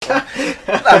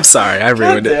I'm sorry, I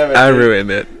ruined it. damn it, I dude.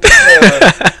 ruined it.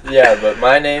 Yeah, but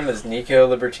my name is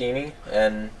Nico Libertini,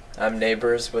 and I'm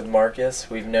neighbors with Marcus.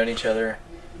 We've known each other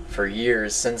for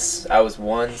years, since I was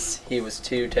 1, he was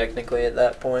 2 technically at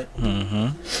that point.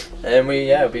 Mm-hmm. And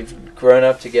we've grown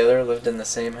up together, lived in the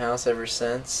same house ever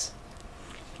since.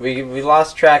 We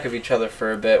lost track of each other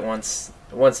for a bit once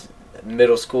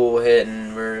middle school hit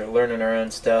and we're learning our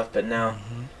own stuff, but now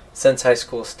since high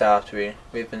school stopped,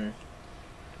 we've been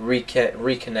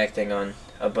reconnecting on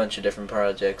a bunch of different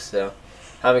projects, so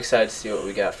I'm excited to see what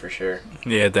we got for sure.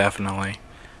 Yeah, definitely.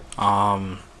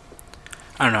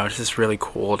 I don't know, it's just really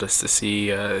cool just to see,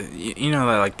 you know,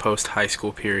 that, like, post-high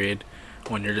school period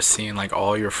when you're just seeing, like,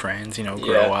 all your friends, you know,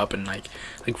 grow up and, like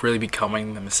really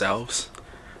becoming themselves.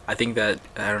 I think that,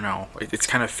 I don't know, it's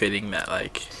kind of fitting that,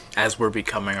 like, as we're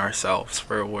becoming ourselves,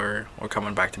 we're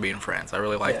coming back to being friends. I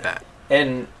really like that.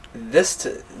 And this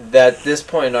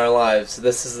point in our lives,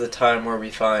 this is the time where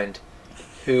we find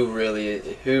who really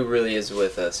is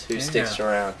with us, who sticks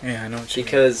around. Yeah, I know what you mean.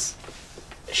 Because,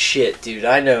 shit, dude,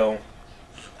 I know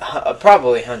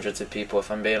probably hundreds of people, if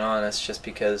I'm being honest, just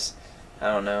because, I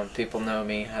don't know, people know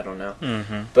me, I don't know.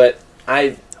 Mm-hmm. But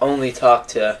I only talk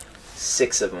to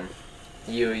 6 of them,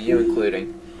 you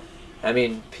including. I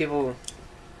mean, people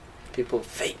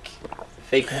fake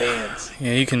fans.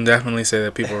 Yeah, you can definitely say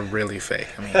that people are really fake.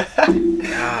 I mean,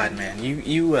 God, man,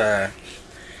 you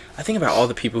I think about all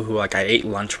the people who, like, I ate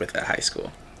lunch with at high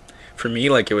school. For me,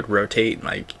 like, it would rotate,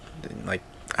 like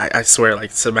I swear,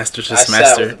 like, semester to semester. I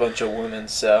sat with a bunch of women,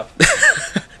 so.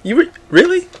 You were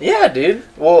really? Yeah, dude.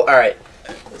 Well, all right.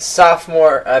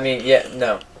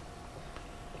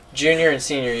 Junior and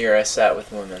senior year, I sat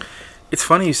with women. It's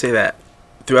funny you say that.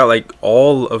 Throughout, like,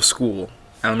 all of school,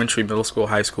 elementary, middle school,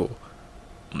 high school,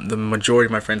 the majority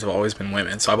of my friends have always been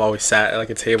women. So I've always sat at, like,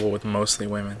 a table with mostly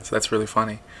women. So that's really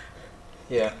funny.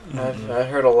 Yeah, I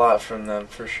heard a lot from them,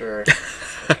 for sure.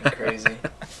 Fucking crazy.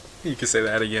 You can say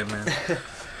that again, man.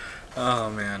 Oh,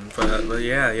 man. But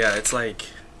yeah, it's like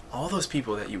all those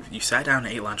people that you sat down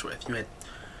and ate lunch with, you had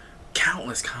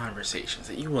countless conversations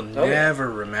that you will never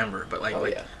remember. But,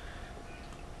 I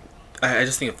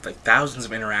just think of, like, thousands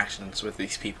of interactions with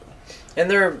these people.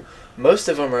 And most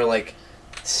of them are, like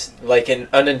an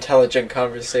unintelligent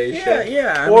conversation.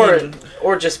 Yeah.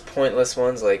 Or just pointless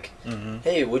ones, like,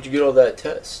 hey, what'd you get all that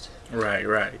test?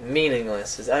 Right.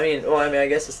 Meaningless. I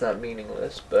guess it's not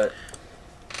meaningless, but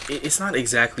it's not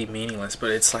exactly meaningless, but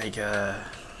it's like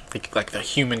the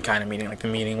human kind of meaning, like the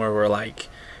meaning where we're like,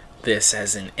 this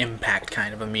as an impact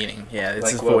kind of a meaning. Yeah,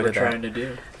 it's like what we're trying to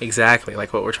do. Exactly,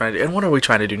 like what we're trying to do. And what are we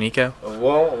trying to do, Nico?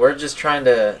 Well, we're just trying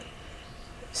to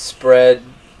spread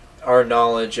our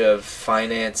knowledge of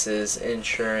finances,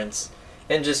 insurance,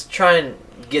 and just try and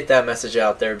get that message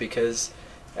out there, because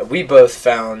we both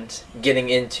found getting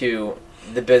into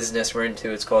the business we're into,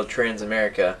 it's called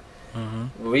Transamerica.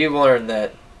 We learned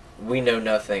that we know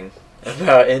nothing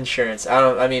about insurance.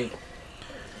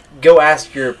 Go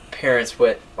ask your parents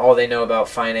what all they know about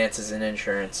finances and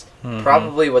insurance.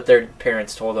 Probably what their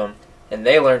parents told them, and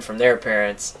they learned from their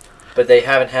parents, but they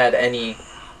haven't had any,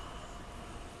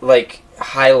 like,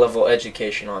 high-level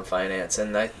education on finance,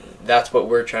 and that's what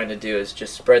we're trying to do, is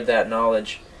just spread that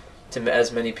knowledge to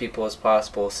as many people as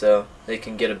possible so they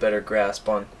can get a better grasp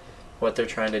on what they're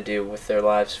trying to do with their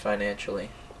lives financially.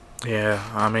 Yeah,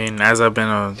 I mean, as I've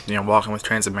been walking with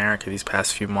Transamerica these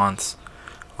past few months.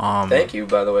 Thank you,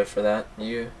 by the way, for that.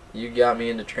 You got me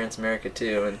into Transamerica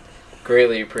too, and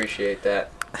greatly appreciate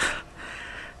that.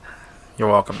 You're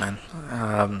welcome, man.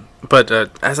 But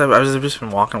as I've just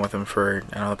been walking with him for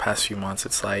the past few months,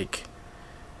 it's like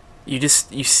you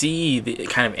see the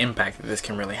kind of impact that this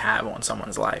can really have on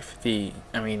someone's life. We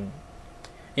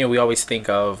always think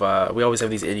of we always have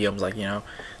these idioms like,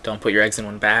 don't put your eggs in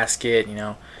one basket,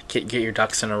 get your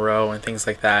ducks in a row and things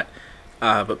like that.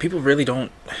 But people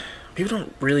don't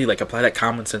really like apply that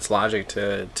common sense logic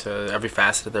to every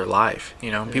facet of their life.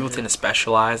 People tend to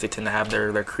specialize. They tend to have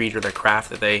their creed or their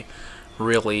craft that they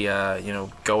really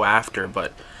go after.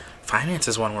 But finance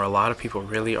is one where a lot of people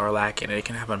really are lacking. It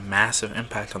can have a massive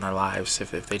impact on their lives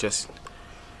if they just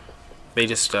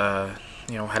had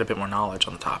a bit more knowledge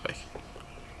on the topic.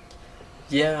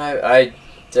 Yeah, I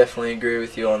definitely agree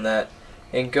with you on that.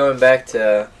 And going back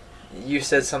to, you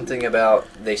said something about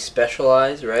they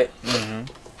specialize, right?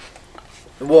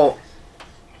 Well,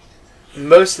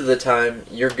 most of the time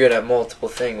you're good at multiple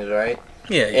things, right?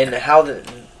 Yeah. And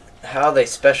how they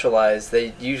specialize,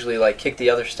 they usually like kick the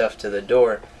other stuff to the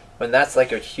door, when that's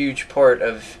like a huge part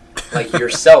of like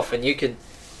yourself, and you could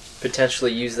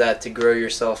potentially use that to grow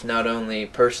yourself, not only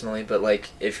personally, but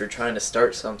like if you're trying to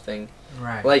start something,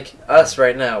 Right. Like us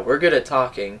right now, we're good at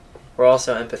talking. We're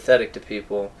also empathetic to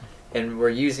people, and we're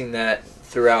using that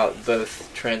throughout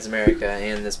both Transamerica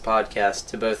and this podcast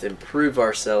to both improve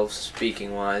ourselves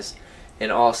speaking wise,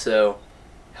 and also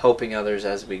helping others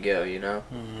as we go. You know.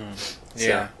 Mm-hmm. So,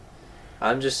 Yeah.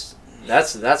 I'm just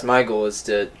that's my goal, is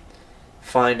to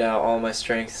find out all my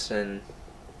strengths and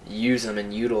use them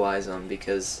and utilize them,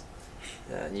 because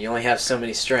you only have so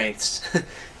many strengths,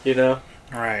 you know.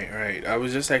 Right. I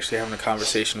was just actually having a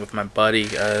conversation with my buddy,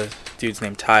 dude's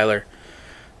named Tyler,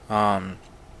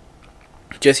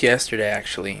 just yesterday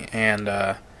actually,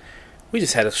 and we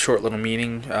just had a short little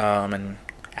meeting, and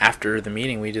after the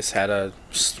meeting we just had a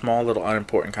small little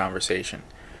unimportant conversation,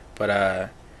 but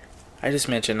I just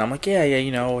mentioned, I'm like, yeah,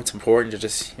 it's important to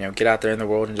just, get out there in the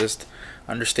world and just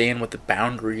understand what the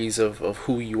boundaries of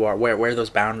who you are, where those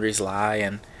boundaries lie,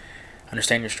 and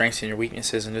understand your strengths and your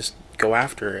weaknesses, and just go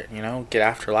after it, get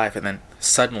after life. And then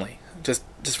suddenly, just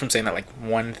from saying that, like,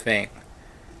 one thing,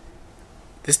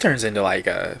 this turns into like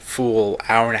a full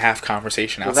hour and a half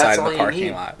conversation outside in the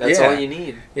parking lot. That's all you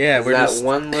need. Yeah, we're that just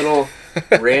one little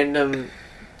random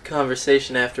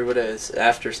conversation after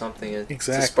something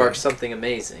exactly. to spark something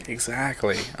amazing.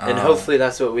 Exactly. And hopefully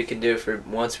that's what we can do for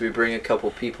once we bring a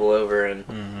couple people over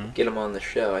and get them on the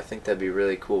show. I think that'd be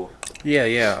really cool.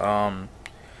 Yeah.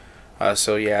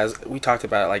 So as we talked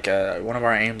about, like, one of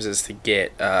our aims is to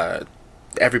get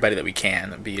everybody that we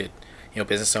can, be it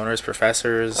business owners,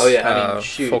 professors. Oh yeah, I mean,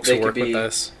 shoot, folks who work with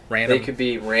us. Random. They could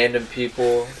be random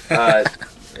people.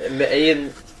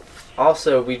 And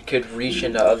also we could reach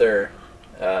into other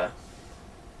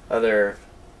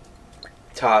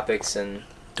topics and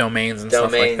domains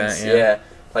stuff like that. Yeah,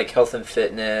 like health and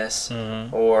fitness,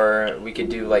 or we could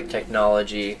do like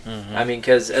technology. I mean,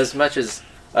 because as much as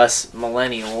us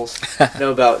millennials know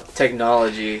about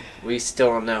technology, we still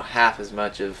don't know half as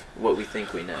much of what we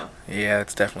think we know. Yeah,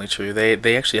 that's definitely true.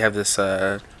 They actually have this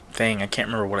thing, I can't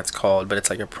remember what it's called, but it's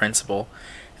like a principle,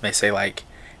 and they say, like,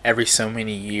 every so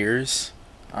many years,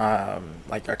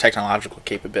 like, our technological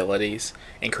capabilities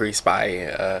increase by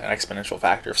an exponential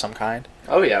factor of some kind.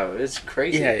 Oh yeah, it's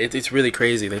crazy. Yeah, it's really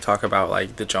crazy. They talk about,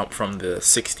 like, the jump from the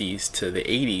 60s to the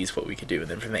 80s, what we could do,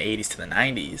 and then from the 80s to the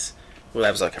 90s. Well,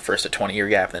 that was like first a 20-year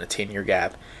gap, then a 10-year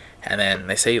gap. And then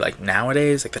they say, like,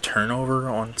 nowadays, like, the turnover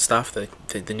on stuff, the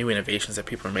new innovations that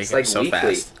people are making, like, so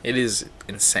weekly. Fast. It is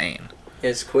insane.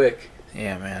 It's quick.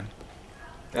 Yeah, man.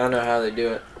 I don't know how they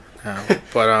do it.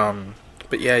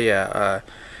 But yeah.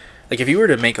 Like, if you were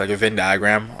to make, like, a Venn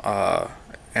diagram,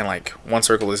 and, like, one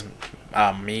circle is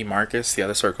me, Marcus, the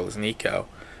other circle is Nico,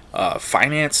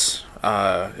 finance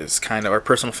is kind of, or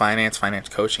personal finance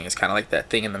coaching is kind of like that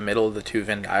thing in the middle of the two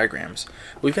Venn diagrams.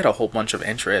 We've got a whole bunch of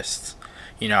interests,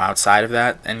 outside of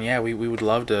that, and yeah, we would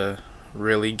love to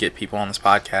really get people on this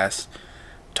podcast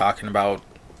talking about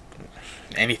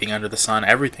anything under the sun,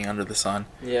 everything under the sun.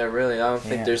 Yeah, really, I don't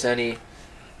think there's any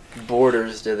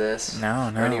borders to this.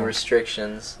 No. Or any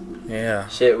restrictions. Yeah.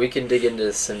 Shit, we can dig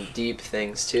into some deep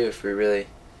things too if we really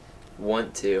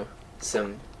want to.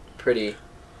 Some pretty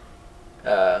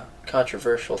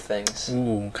controversial things.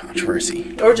 Ooh,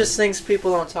 controversy. Or just things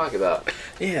people don't talk about.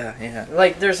 Yeah.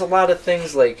 Like, there's a lot of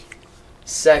things like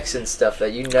sex and stuff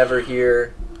that you never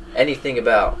hear anything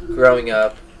about growing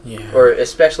up. Yeah. Or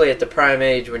especially at the prime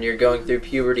age when you're going through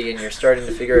puberty and you're starting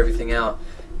to figure everything out.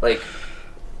 Like,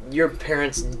 your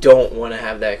parents don't want to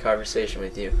have that conversation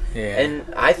with you. Yeah.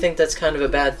 And I think that's kind of a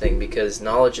bad thing, because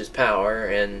knowledge is power,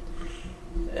 and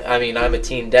I mean, I'm a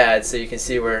teen dad, so you can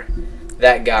see where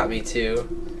that got me to.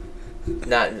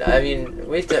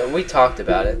 We talked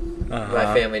about it.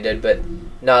 My family did, but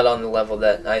not on the level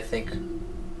that I think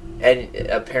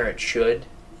a parent should.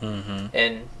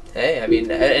 And hey, I mean,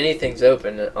 anything's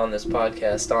open on this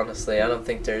podcast. Honestly, I don't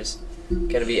think there's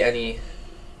gonna be any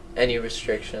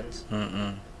restrictions.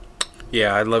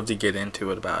 Yeah, I'd love to get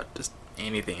into it about just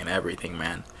anything and everything,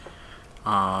 man.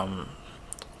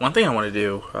 One thing I want to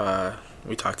do,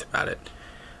 we talked about it.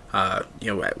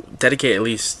 Dedicate at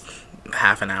least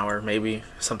half an hour, maybe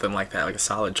something like that, like a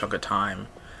solid chunk of time,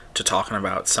 to talking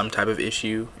about some type of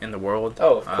issue in the world.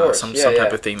 Oh, of course. Some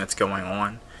type of thing that's going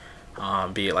on,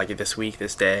 be it like this week,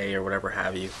 this day, or whatever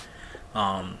have you.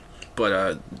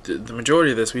 But the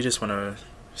majority of this, we just want to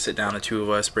sit down, the two of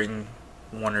us, bring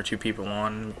one or two people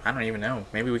on. I don't even know.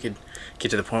 Maybe we could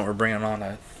get to the point where we're bringing on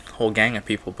a whole gang of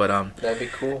people. But that'd be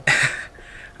cool.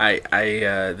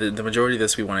 the majority of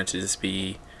this, we wanted to just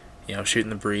be, shooting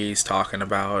the breeze, talking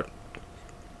about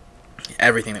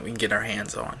everything that we can get our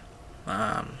hands on.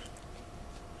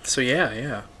 So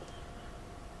yeah.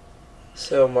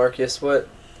 So Marcus, go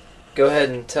ahead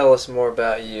and tell us more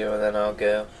about you, and then I'll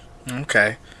go.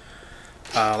 Okay.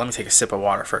 Let me take a sip of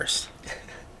water first.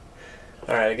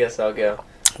 All right, I guess I'll go.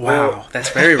 Wow, Well- that's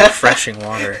very refreshing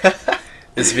water.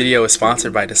 This video is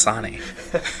sponsored by Dasani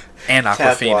and Tap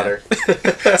Aquafina. water.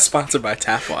 Sponsored by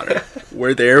Tap Water.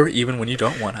 We're there even when you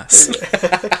don't want us.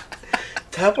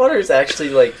 Tap water is actually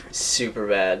like super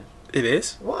bad. It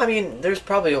is? Well, I mean, there's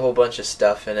probably a whole bunch of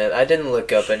stuff in it. I didn't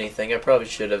look up anything. I probably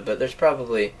should have, but there's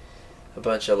probably a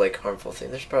bunch of like harmful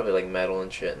things. There's probably like metal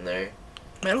and shit in there.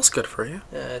 Metal's good for you.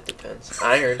 Yeah, it depends.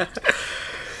 Iron.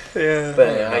 Yeah.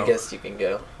 But yeah, I guess you can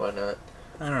go. Why not?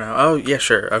 I don't know. Oh, yeah,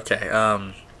 sure. Okay.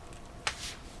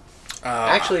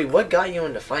 Actually, what got you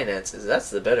into finances?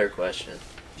 That's the better question.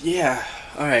 Yeah.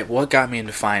 All right. What got me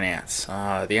into finance?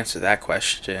 The answer to that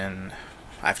question,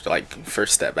 I have to like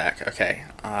first step back. Okay.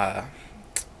 I've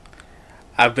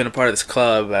been a part of this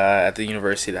club at the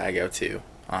university that I go to,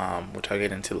 which I'll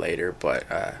get into later. But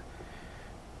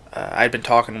I'd been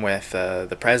talking with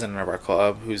the president of our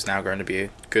club, who's now going to be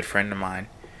a good friend of mine,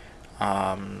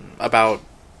 about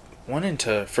wanting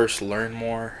to first learn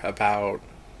more about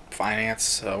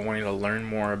finance, wanting to learn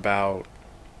more about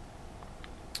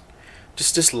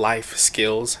just life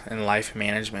skills and life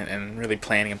management, and really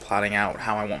planning and plotting out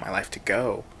how I want my life to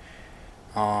go.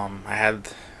 I had,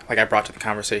 like I brought to the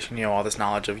conversation, all this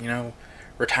knowledge of,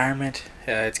 retirement.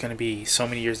 It's going to be so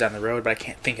many years down the road, but I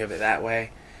can't think of it that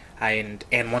way. And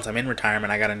once I'm in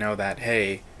retirement, I got to know that,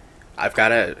 hey, I've got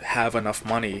to have enough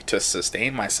money to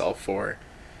sustain myself for,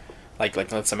 like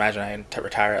let's imagine I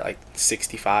retire at like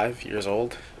 65 years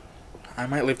old. I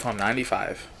might live till I'm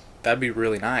 95. That'd be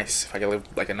really nice if I could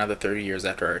live like another 30 years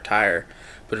after I retire,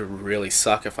 but it would really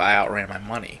suck if I outran my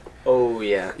money. Oh,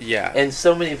 yeah. Yeah. And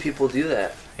so many people do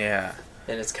that. Yeah.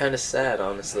 And it's kind of sad,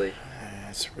 honestly.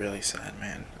 It's really sad,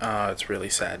 man. It's really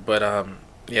sad. But,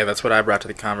 yeah, that's what I brought to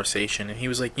the conversation. And he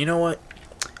was like, you know what?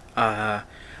 I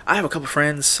have a couple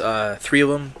friends, all three of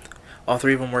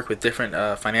them work with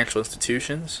different financial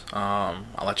institutions.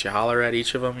 I'll let you holler at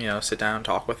each of them, sit down,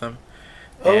 talk with them.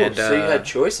 Oh, And, so you had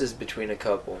choices between a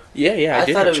couple. Yeah, I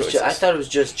did thought have it was choices. I thought it was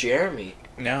just Jeremy.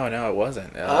 No, it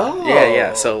wasn't. Oh.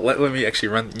 Yeah. So let me actually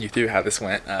run you through how this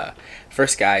went.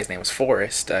 First guy, his name was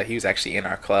Forrest. He was actually in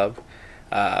our club.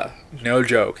 No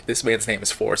joke. This man's name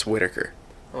is Forrest Whitaker.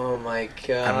 Oh my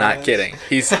god. I'm not kidding.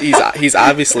 He's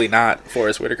obviously not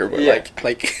Forrest Whitaker, but Yeah.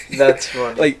 like That's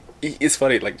funny. Like it's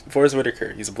funny. Like Forrest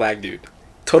Whitaker, he's a black dude.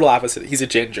 Total opposite. He's a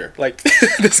ginger. Like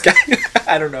this guy.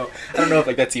 I don't know if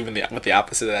like that's even what the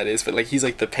opposite of that is, but like he's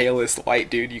like the palest white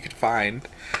dude you could find.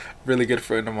 Really good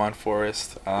friend of mine,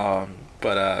 Forrest.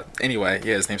 But anyway,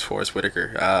 yeah, his name's Forrest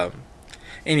Whitaker.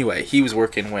 Anyway, he was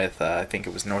working with I think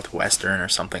it was Northwestern or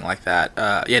something like that.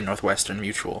 Yeah, Northwestern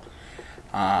Mutual.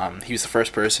 He was the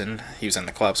first person. He was in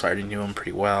the club, so I already knew him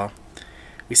pretty well.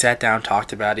 We sat down,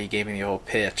 talked about it. He gave me the whole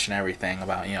pitch and everything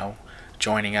about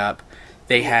joining up.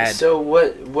 They had So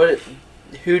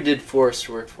who did Forrest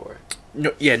work for?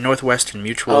 Northwestern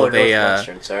Mutual. Oh, They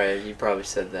Northwestern. Sorry, you probably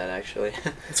said that actually.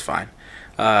 it's fine.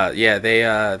 Yeah,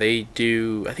 they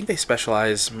do. I think they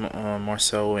specialize more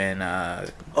so in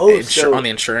So on the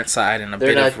insurance side and a they're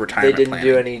bit not. of retirement They didn't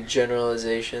planning. do any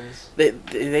generalizations, They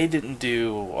didn't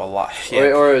do a lot.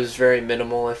 Yeah. or it was very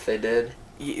minimal if they did.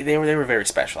 They were very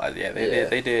specialized. Yeah, Yeah.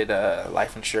 they did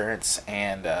life insurance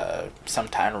and some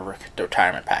kind of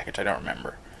retirement package. I don't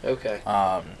remember. Okay.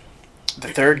 The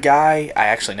third guy, I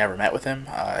actually never met with him.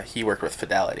 He worked with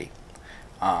Fidelity.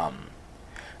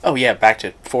 Oh yeah, back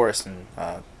to Forrest and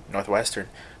Northwestern.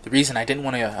 The reason I didn't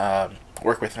want to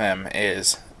work with them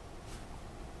is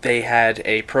they had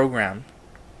a program,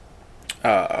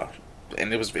 and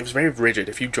it was very rigid.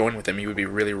 If you joined with them, you would be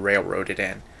really railroaded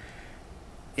in.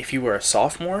 If you were a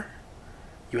sophomore,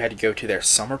 you had to go to their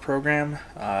summer program.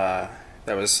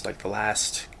 That was like the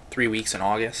last 3 weeks in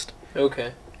August.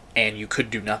 Okay. And you could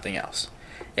do nothing else.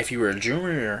 If you were a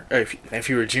junior, or if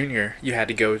you were a junior, you had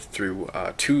to go through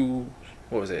You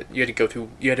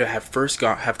had to have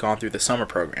have gone through the summer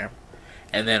program,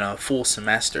 and then a full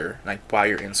semester, like while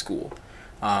you're in school,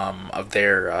 of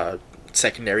their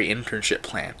secondary internship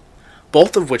plan.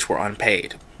 Both of which were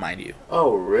unpaid, mind you.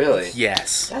 Oh, really?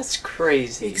 Yes. That's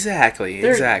crazy. Exactly.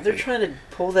 They're trying to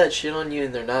pull that shit on you,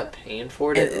 and they're not paying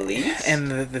for it at least.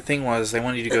 And the thing was, they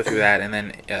wanted you to go through that, and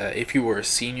then if you were a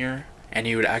senior and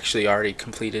you had actually already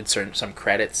completed some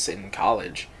credits in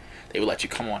college, they would let you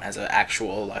come on as an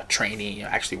actual trainee,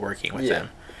 actually working with them.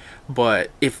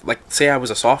 But if, like, say I was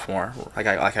a sophomore, like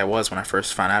I was when I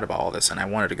first found out about all this, and I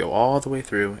wanted to go all the way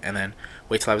through and then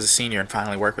wait till I was a senior and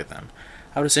finally work with them,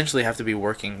 I would essentially have to be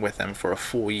working with them for a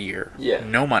full year. Yeah.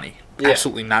 No money. Yeah.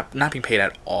 Absolutely not being paid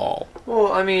at all.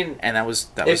 Well, I mean, And that was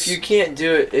if you can't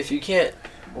do it, if you can't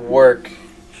work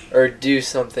or do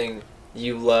something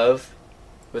you love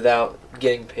without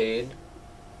getting paid,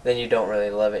 then you don't really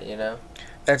love it, you know?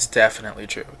 That's definitely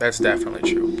true. But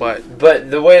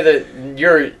But the way that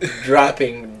you're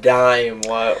dropping dime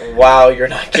while you're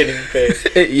not getting paid,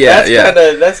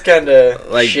 that's kind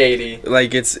of like shady.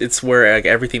 Like it's where like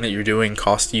everything that you're doing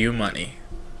costs you money.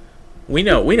 We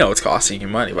know it's costing you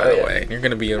money. By the way, you're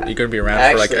gonna be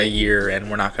around for like a year, and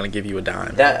we're not gonna give you a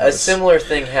dime. A similar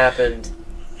thing happened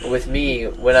with me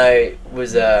when I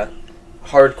was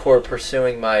hardcore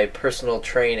pursuing my personal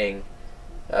training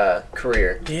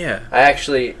career. Yeah. I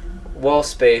actually,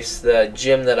 Wallspace, the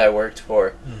gym that I worked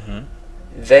for,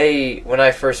 when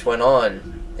I first went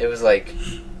on, it was like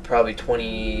probably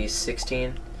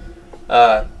 2016.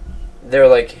 They were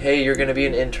like, "Hey, you're gonna be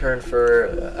an intern for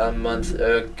a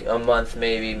month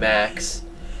maybe max,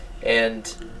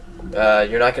 and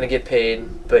you're not gonna get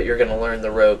paid, but you're gonna learn the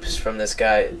ropes from this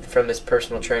guy, from this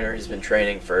personal trainer who's been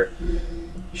training for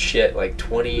like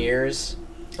 20 years."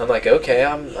 I'm like, okay,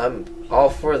 I'm all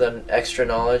for the extra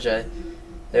knowledge.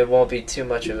 It won't be too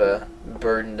much of a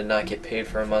burden to not get paid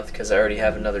for a month because I already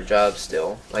have another job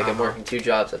still. Like I'm working 2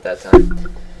 jobs at that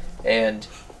time, and.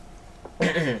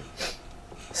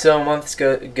 So a month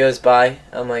goes by.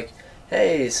 I'm like,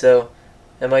 hey, so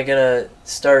am I gonna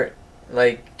start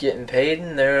like getting paid?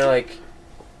 And they're like,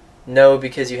 no,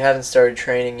 because you haven't started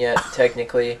training yet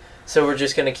technically. So we're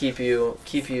just gonna keep you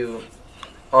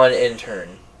on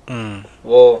intern.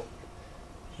 Well,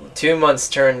 2 months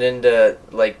turned into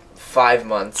like 5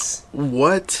 months.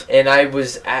 What? And I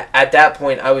was at that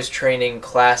point I was training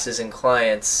classes and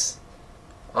clients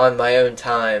on my own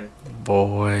time.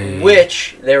 Boy.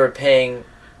 Which they were paying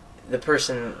the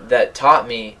person that taught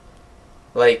me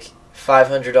like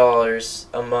 $500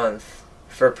 a month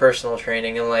for personal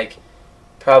training and like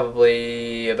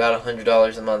probably about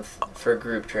 $100 a month for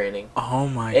group training. Oh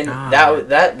my god. And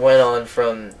that went on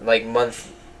from like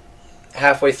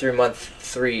halfway through month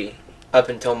 3 up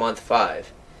until month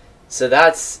 5. So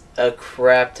that's a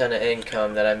crap ton of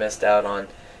income that I missed out on.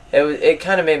 It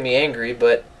kind of made me angry,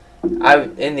 but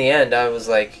in the end I was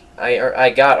like I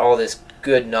got all this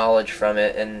good knowledge from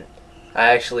it, and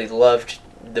I actually loved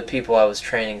the people I was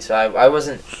training, so I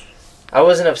wasn't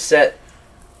upset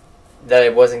that I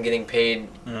wasn't getting paid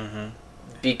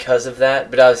because of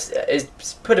that, but it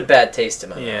put a bad taste in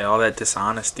my mouth. Yeah, all that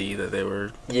dishonesty that they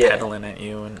were peddling at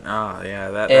you, and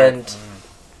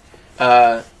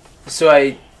so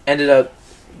I ended up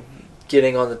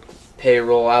getting on the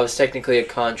payroll. I was technically a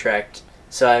contract,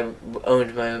 so I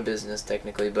owned my own business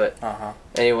technically, but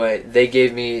anyway, they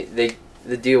gave me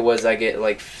the deal was I get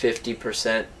like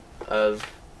 50% of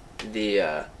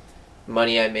the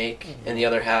money I make, and the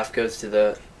other half goes to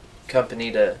the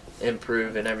company to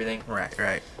improve and everything.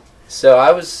 Right. So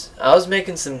I was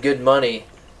making some good money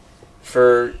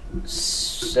for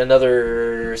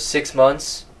another 6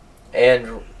 months,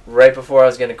 and right before I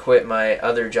was gonna quit my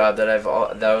other job that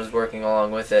I was working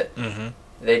along with it,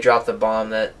 they dropped the bomb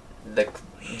that the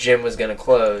gym was gonna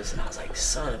close. And I was like,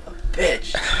 son of a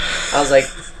bitch. I was like,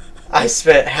 I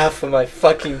spent half of my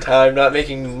fucking time not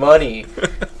making money.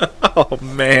 Oh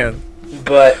man.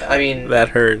 But I mean, that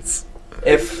hurts.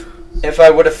 If I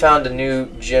would have found a new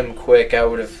gym quick, I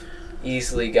would have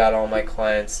easily got all my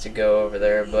clients to go over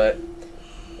there, but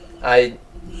I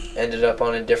ended up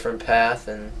on a different path,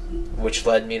 and which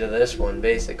led me to this one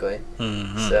basically.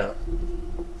 So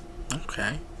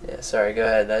okay. Yeah, sorry, go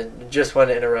ahead. I just want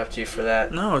to interrupt you for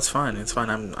that. No, it's fine. One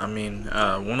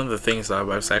of the things that I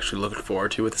was actually looking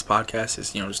forward to with this podcast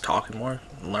is, just talking more,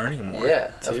 learning more. Yeah,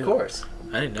 too. Of course.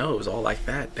 I didn't know it was all like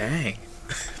that. Dang.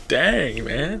 Dang,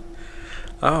 man.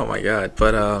 Oh my god.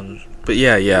 But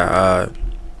yeah.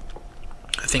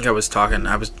 I think I was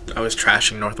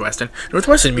trashing Northwestern.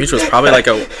 Northwestern Mutual is probably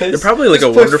they're probably like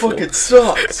a wonderful. Fucking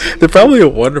sucks. They're probably a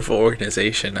wonderful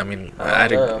organization. I mean,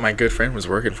 my good friend was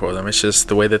working for them. It's just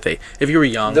the way that if you were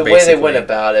young, the way they went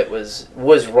about it was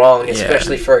wrong,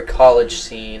 especially for a college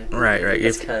scene. Right.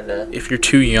 If you're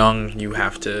too young, you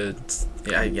have to.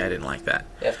 Yeah, I didn't like that.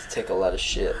 You have to take a lot of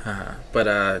shit. But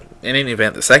in any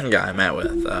event, the second guy I met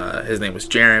with, his name was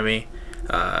Jeremy.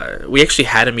 We actually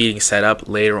had a meeting set up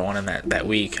later on in that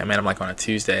week. I met him on a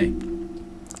Tuesday.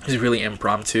 It was really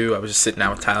impromptu. I was just sitting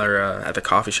down with Tyler at the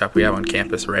coffee shop we have on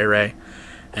campus, Ray,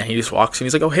 and he just walks in.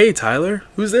 He's like, "Oh, hey, Tyler,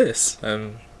 who's this?"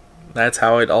 And that's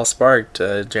how it all sparked.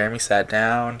 Jeremy sat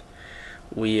down.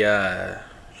 We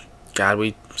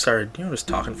started just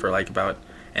talking for about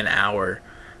an hour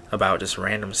about just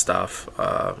random stuff.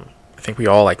 I think we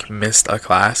all missed a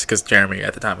class because Jeremy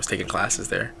at the time was taking classes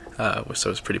there. So it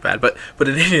was pretty bad. But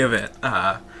in any event,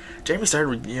 Jeremy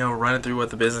started, running through what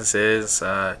the business is.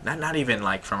 Not even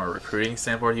like from a recruiting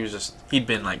standpoint. He'd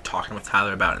been like talking with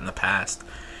Tyler about it in the past,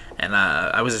 and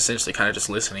I was essentially kind of just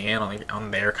listening in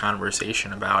on their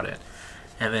conversation about it.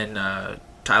 And then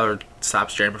Tyler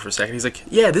stops Jeremy for a second. He's like,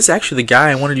 "Yeah, this is actually the guy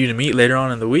I wanted you to meet later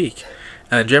on in the week."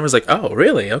 And then Jeremy's like, "Oh,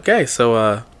 really? Okay,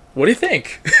 so what do you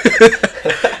think?"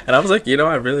 And I was like,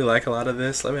 I really like a lot of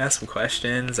this. Let me ask some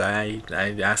questions. I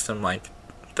asked him like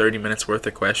 30 minutes worth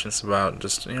of questions about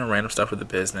just random stuff with the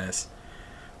business.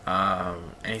 And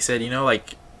he said,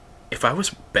 like, if I was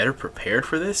better prepared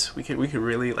for this, we could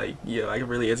really like, I could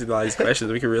really answer all these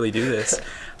questions. We could really do this.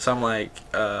 So I'm like,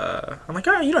 oh,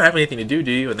 you don't have anything to do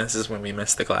you? And this is when we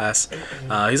missed the class.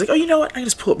 He's like, oh, you know what? I can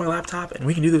just pull up my laptop and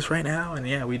we can do this right now. And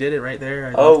yeah, we did it right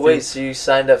there. So you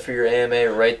signed up for your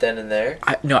AMA right then and there?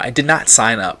 No, I did not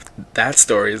sign up. That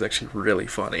story is actually really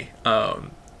funny.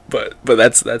 But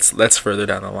that's further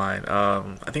down the line.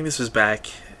 I think this was back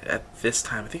at this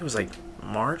time. I think it was like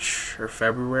March or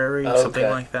February, something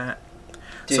like that.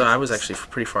 Dude, so I was actually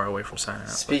pretty far away from signing up.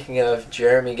 Speaking of,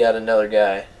 Jeremy got another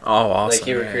guy. Oh, awesome! Like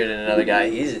he recruited another guy.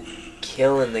 He's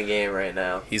killing the game right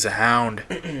now. He's a hound.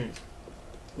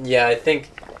 Yeah, I think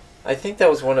that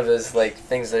was one of his like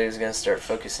things that he was gonna start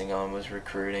focusing on was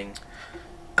recruiting.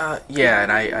 Yeah,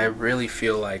 and I really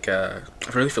feel like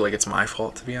it's my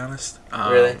fault, to be honest.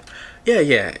 Really?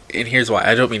 Yeah, and here's why.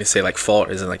 I don't mean to say like fault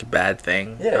isn't like a bad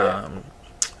thing. Yeah.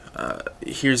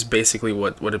 Here's basically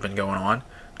what had been going on.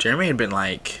 Jeremy had been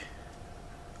like,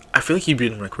 I feel like he'd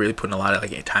been like really putting a lot of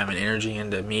like time and energy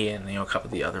into me and a couple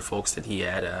of the other folks that he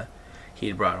had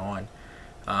brought on,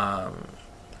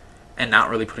 and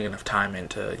not really putting enough time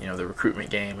into the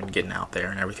recruitment game and getting out there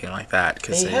and everything like that.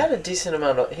 Cause he had a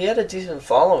decent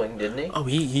following, didn't he? Oh,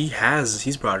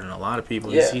 he's brought in a lot of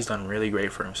people. Yeah. He's done really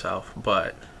great for himself,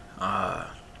 but I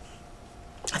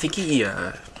think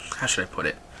how should I put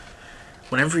it?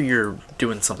 Whenever you're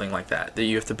doing something like that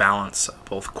you have to balance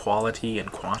both quality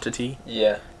and quantity.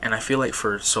 Yeah. And I feel like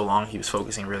for so long he was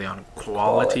focusing really on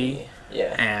quality.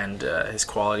 Yeah. And his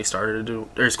quantity, his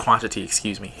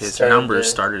numbers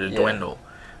started to dwindle.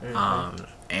 Mm-hmm.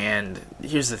 And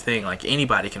here's the thing, like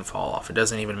anybody can fall off. It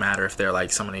doesn't even matter if they're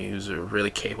like somebody who's a really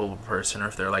capable person or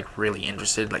if they're like really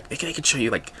interested. Like they could show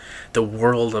you like the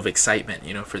world of excitement,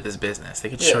 for this business. They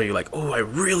could show you like, oh, I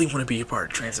really want to be a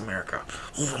part of Transamerica.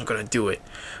 Oh, I'm gonna do it.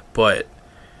 But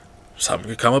something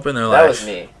could come up in their life. That was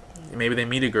me. Maybe they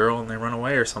meet a girl and they run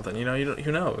away or something.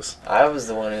 Who knows? I was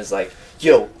the one who's like,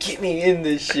 yo, get me in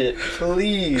this shit,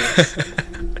 please.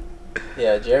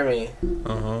 Yeah, Jeremy.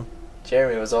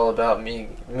 Jeremy was all about me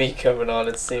coming on,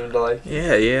 it seemed like.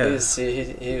 Yeah. He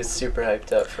was super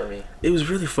hyped up for me. It was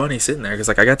really funny sitting there because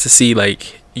like I got to see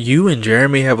like you and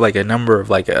Jeremy have like a number of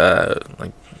like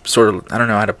sort of, I don't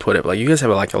know how to put it, but like you guys have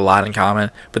like a lot in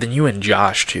common. But then you and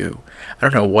Josh too. I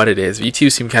don't know what it is. You two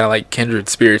seem kind of like kindred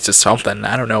spirits or something.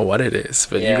 I don't know what it is,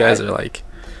 but you guys are like.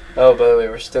 Oh, by the way,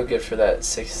 we're still good for that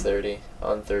 6:30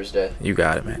 on Thursday. You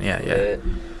got it, man. Yeah.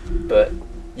 But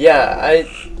yeah,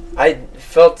 I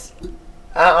felt.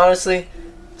 Honestly,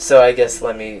 so I guess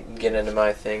let me get into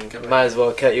my thing. Might as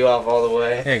well cut you off all the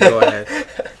way. Yeah, go ahead.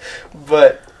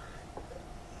 But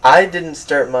I didn't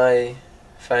start my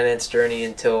finance journey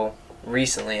until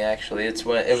recently. Actually, it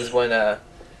was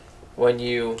when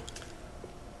you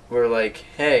were like,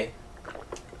 "Hey,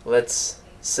 let's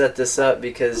set this up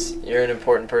because you're an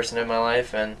important person in my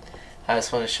life, and I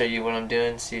just want to show you what I'm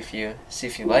doing. See if you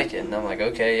like it." And I'm like,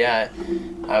 "Okay, yeah.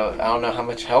 I don't know how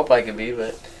much help I can be,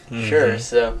 but." Mm-hmm. Sure.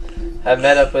 So I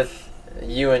met up with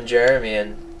you and Jeremy,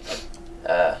 and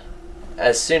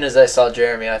as soon as I saw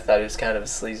Jeremy, I thought he was kind of a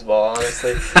sleazeball.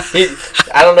 Honestly,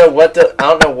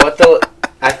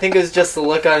 I think it was just the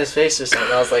look on his face or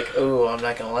something. I was like, "Ooh, I'm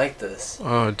not gonna like this."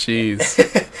 Oh, jeez.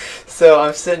 So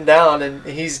I'm sitting down, and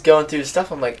he's going through his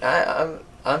stuff. I'm like, I'm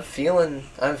feeling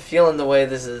the way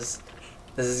this is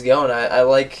going. I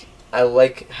like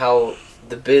how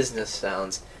the business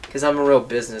sounds. Because I'm a real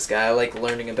business guy. I like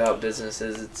learning about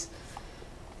businesses.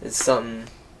 It's something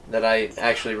that I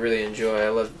actually really enjoy. I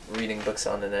love reading books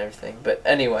on it and everything. But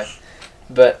anyway,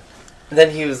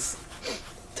 then he was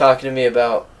talking to me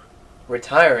about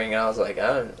retiring, and I was like,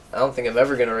 I don't think I'm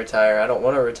ever gonna retire. I don't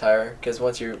want to retire because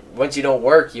once you don't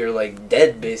work, you're like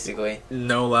dead basically.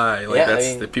 No lie,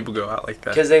 like the people go out like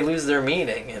that because they lose their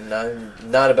meaning, and I'm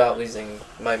not about losing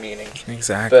my meaning.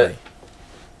 Exactly. But,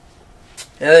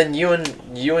 and then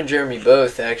you and Jeremy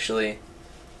both actually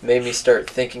made me start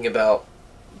thinking about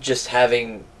just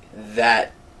having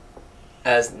that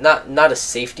as not a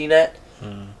safety net,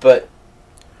 but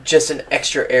just an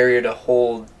extra area to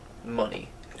hold money.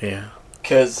 Yeah.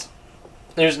 Because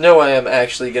there's no way I'm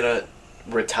actually going to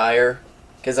retire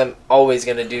because I'm always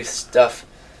gonna do stuff,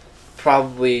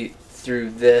 probably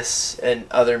through this and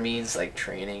other means like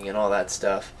training and all that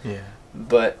stuff. Yeah.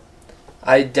 But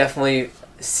I definitely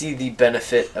see the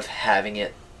benefit of having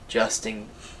it just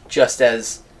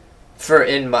as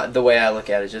the way I look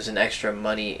at it, just an extra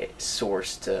money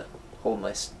source to hold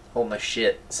my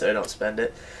shit so I don't spend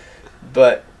it.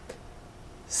 But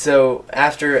so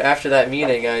after that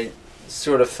meeting, I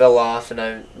sort of fell off,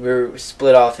 and we were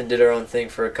split off and did our own thing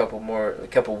for a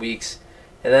couple weeks,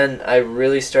 and then I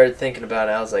really started thinking about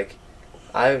it. I was like,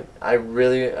 I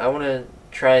want to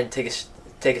try and take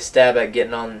a stab at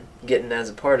getting as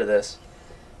a part of this,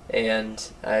 and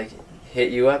I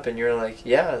hit you up, and you're like,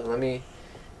 yeah, let me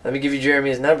give you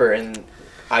Jeremy's number, and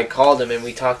I called him, and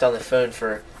we talked on the phone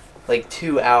for like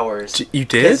 2 hours. You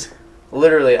did?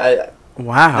 Literally,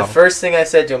 Wow. the first thing I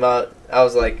said to him, I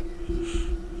was like,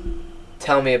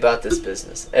 tell me about this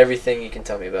business. Everything you can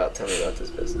tell me about this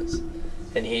business.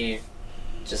 And he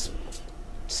just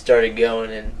started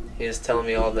going, and he was telling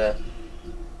me all the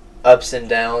ups and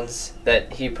downs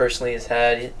that he personally has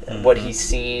had, what he's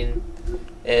seen,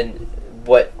 and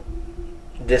what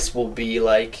this will be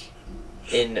like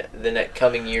in the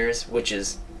coming years, which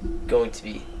is going to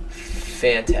be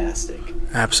fantastic.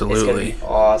 Absolutely. It's going to be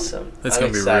awesome. It's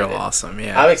going to be real awesome,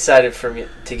 yeah. I'm excited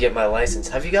to get my license.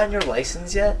 Have you gotten your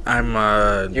license yet? I'm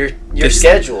You're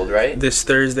scheduled, right? This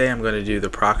Thursday I'm going to do the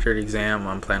proctored exam.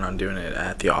 I'm planning on doing it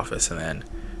at the office, and then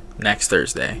next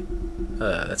Thursday,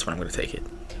 that's when I'm going to take it.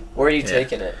 Where are you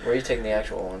taking it? Where are you taking the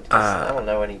actual one? 'Cause I don't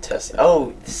know any testing.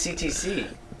 Oh, the CTC.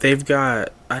 They've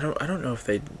got I don't know if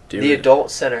they do. The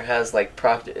adult center has like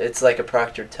it's like a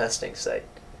proctored testing site.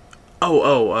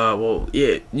 Well,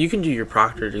 yeah, you can do your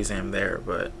proctored exam there,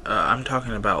 but I'm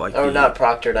talking about like. Not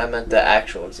proctored. I meant the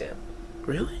actual exam.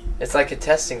 Really? It's like a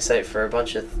testing site for a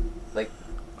bunch of like.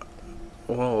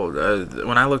 Well,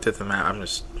 when I looked at the map, it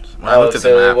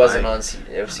wasn't on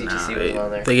CTC wasn't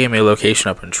on there. They gave me a location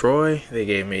up in Troy. They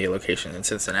gave me a location in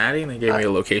Cincinnati, and they gave me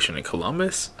a location in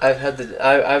Columbus.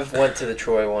 I've went to the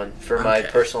Troy one for my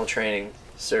personal training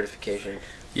certification.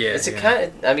 Yeah, it's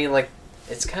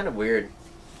it's kind of weird.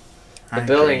 The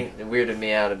building weirded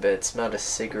me out a bit. It smelled of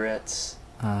cigarettes.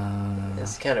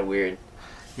 It's kind of weird.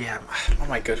 Yeah, one of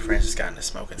my good friends just got into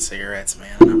smoking cigarettes,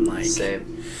 man. And I'm like...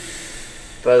 Same.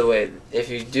 By the way, if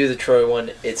you do the Troy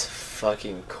one, it's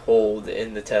fucking cold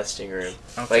in the testing room.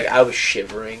 Okay. Like, I was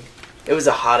shivering. It was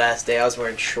a hot-ass day. I was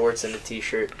wearing shorts and a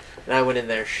t-shirt, and I went in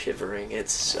there shivering. It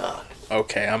sucked.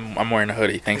 Okay, I'm wearing a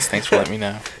hoodie. Thanks for letting me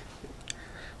know.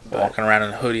 Walking around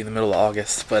in a hoodie in the middle of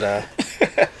August, but...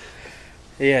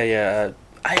 Yeah.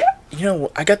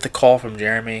 I got the call from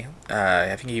Jeremy.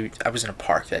 I think I was in a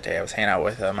park that day. I was hanging out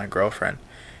with my girlfriend,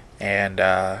 and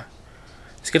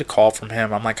just get a call from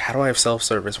him. I'm like, how do I have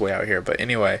self-service way out here? But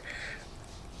anyway,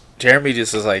 Jeremy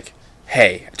just was like,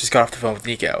 hey, I just got off the phone with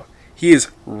Nico. He is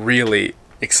really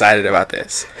excited about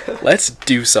this. Let's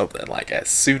do something like as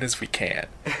soon as we can.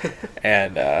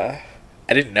 And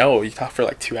I didn't know. You talked for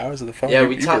like 2 hours on the phone. Yeah,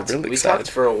 we talked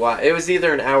for a while. It was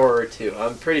either an hour or two.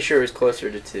 I'm pretty sure it was closer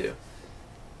to 2.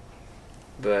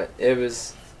 But it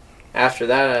was after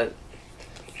that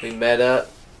we met up,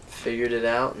 figured it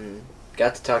out, and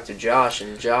got to talk to Josh.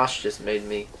 And Josh just made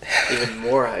me even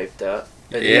more hyped up.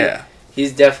 But yeah,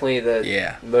 he's definitely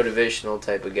the motivational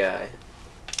type of guy.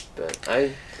 But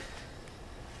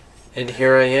and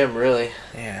here I am, really.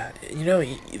 Yeah,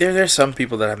 there's some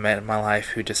people that I've met in my life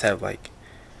who just have like.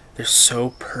 They're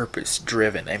so purpose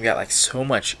driven. They've got like so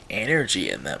much energy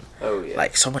in them. Oh yeah.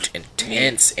 Like so much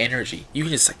intense energy. You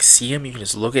can just like see them. You can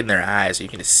just look in their eyes. You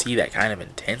can just see that kind of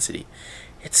intensity.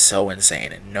 It's so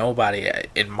insane. And nobody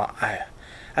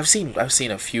I've seen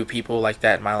a few people like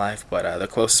that in my life, but the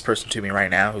closest person to me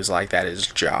right now who's like that is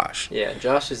Josh. Yeah,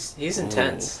 he's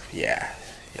intense. Ooh, yeah.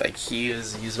 Like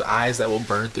he's eyes that will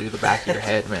burn through the back of your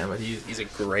head, man. But he's a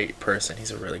great person.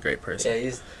 He's a really great person.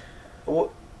 Yeah,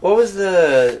 What was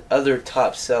the other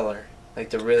top seller?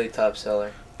 Like the really top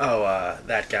seller? Oh,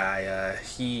 that guy.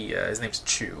 His name's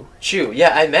Chu. Chu, yeah,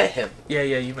 I met him. Yeah,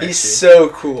 you met him. He's so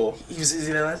cool. Is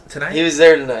he there tonight? He was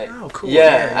there tonight. Oh, cool.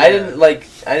 Yeah, I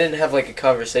didn't have like a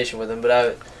conversation with him, but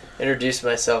I introduced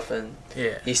myself, and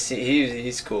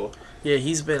he's cool. Yeah,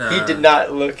 he's been. He did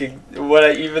not look what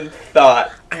I even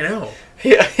thought. I know.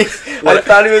 Yeah, I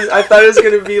thought it was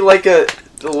gonna be like a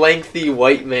lengthy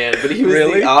white man, but he was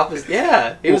the opposite.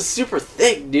 Yeah, he was super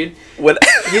thick, dude. What?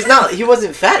 He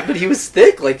wasn't fat, but he was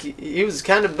thick. Like he was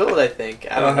kind of built, I think.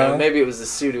 I don't know. Maybe it was the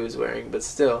suit he was wearing, but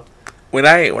still. When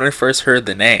I first heard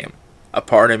the name, a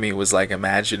part of me was like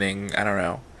imagining, I don't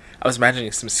know. I was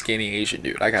imagining some skinny Asian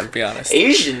dude. I gotta be honest.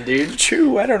 Asian dude.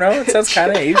 True. I don't know. It sounds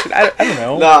kind of Asian. I don't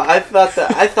know. No, I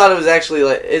thought it was actually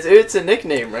like it's a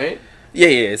nickname, right? Yeah.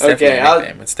 It's definitely a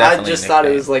nickname. It's definitely I just a thought it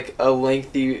nickname. was like a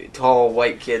lengthy, tall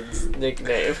white kid's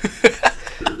nickname.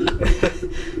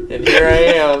 And here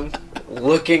I am,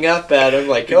 looking up at him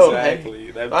like, oh,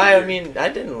 hey. I mean, I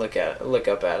didn't look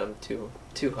up at him too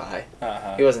high.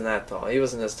 He wasn't that tall. He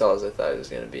wasn't as tall as I thought he was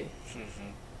gonna be.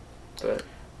 But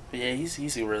yeah,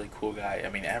 he's a really cool guy. I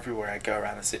mean, everywhere I go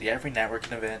around the city, every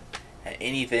networking event,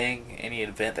 any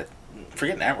event that,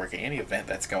 forget networking, any event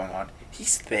that's going on,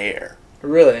 he's there.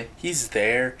 really, He's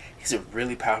there. He's a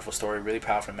really powerful story, really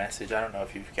powerful message. I don't know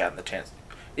if you've gotten the chance,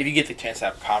 if you get the chance to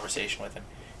have a conversation with him.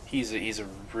 He's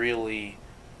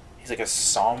like a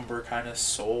somber kind of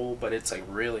soul, but it's like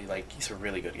really like he's a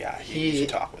really good guy. You should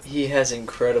talk with him. he has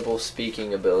incredible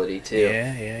speaking ability too.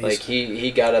 Yeah. Like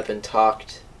he got up and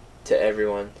talked to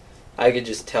everyone. I could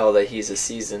just tell that he's a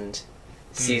seasoned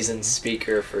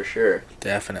speaker for sure.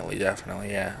 Definitely,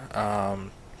 yeah.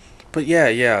 But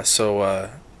yeah. So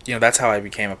that's how I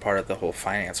became a part of the whole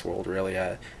finance world. Really,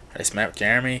 I just met with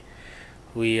Jeremy.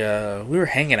 We were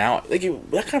hanging out. Like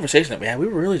that conversation that we had, we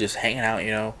were really just hanging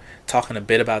out. Talking a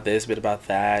bit about this, a bit about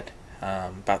that,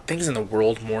 about things in the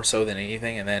world more so than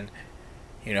anything. And then,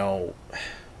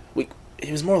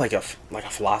 it was more like a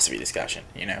philosophy discussion.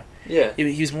 Yeah.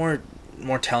 He was more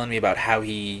telling me about how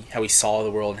he saw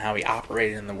the world and how he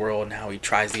operated in the world and how he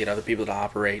tries to get other people to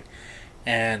operate.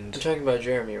 And We're talking about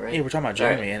Jeremy, right? yeah, we're talking about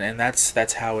Jeremy, right. and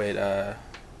that's how it.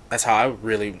 That's how I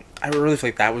really feel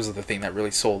like that was the thing that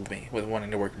really sold me with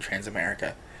wanting to work in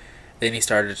Transamerica. Then he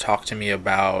started to talk to me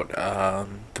about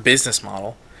the business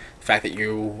model, the fact that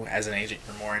you, as an agent,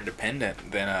 you're more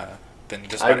independent than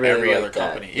just about really every like other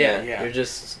that. company. Yeah.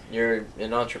 You're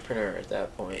an entrepreneur at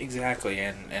that point. Exactly,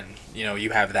 and you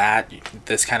have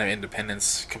this kind of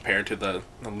independence compared to the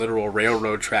literal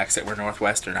railroad tracks that were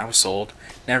Northwestern. I was sold.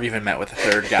 Never even met with a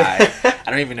third guy. I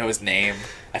don't even know his name.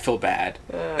 I feel bad.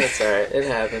 It's alright. It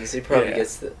happens. He probably Yeah.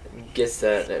 gets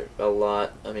that a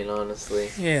lot. I mean, honestly.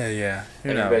 Yeah. Who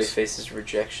Everybody knows? faces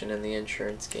rejection in the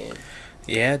insurance game.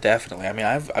 Yeah, definitely. I mean,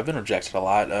 I've been rejected a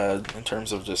lot in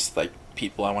terms of just like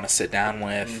people I want to sit down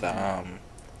with. Mm-hmm.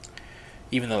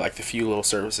 Even though like the few little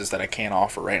services that I can't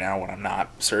offer right now when I'm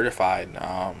not certified.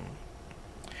 I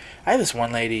have this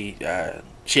one lady.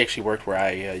 She actually worked where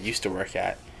I used to work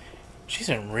at. She's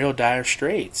in real dire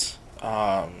straits.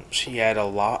 She had a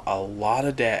lot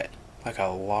of debt,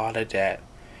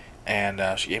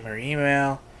 and she gave me her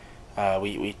email.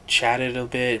 We chatted a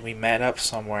bit. We met up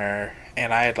somewhere,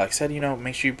 and I had said,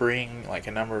 make sure you bring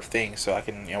a number of things so I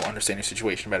can understand your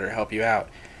situation better, help you out.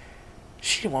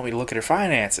 She didn't want me to look at her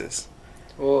finances.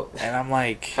 Well, and I'm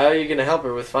like, how are you gonna help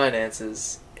her with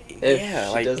finances if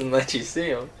she doesn't let you see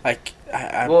them? I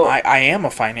am a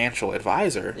financial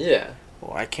advisor. Yeah.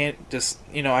 Well, I can't just,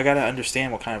 I gotta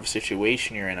understand what kind of a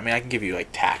situation you're in. I mean, I can give you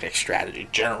tactics, strategy,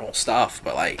 general stuff,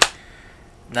 but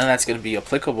none of that's gonna be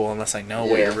applicable unless I know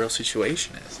what your real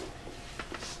situation is.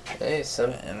 Hey,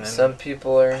 some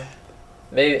people are,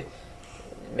 maybe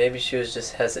she was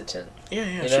just hesitant. Yeah. I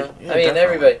mean, definitely.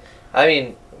 everybody. I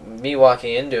mean, me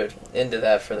walking into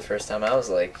that for the first time, I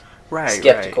was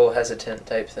skeptical, hesitant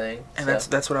type thing. And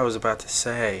that's what I was about to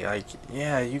say.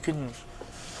 You can,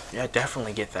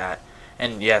 definitely get that.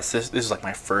 And yes, this is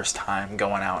my first time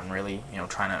going out and really,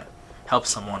 trying to help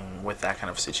someone with that kind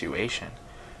of situation.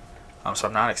 So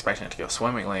I'm not expecting it to go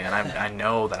swimmingly, and I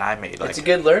know that I made it's a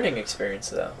good learning experience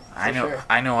though. I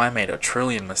know I made a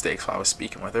trillion mistakes while I was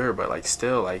speaking with her, but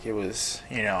still it was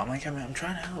I'm trying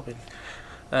to help, and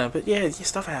but yeah,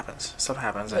 stuff happens,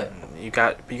 and you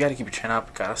got to keep your chin up,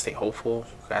 you got to stay hopeful,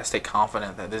 you got to stay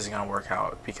confident that this is gonna work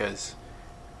out, because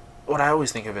what I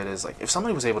always think of it is if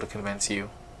somebody was able to convince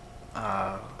you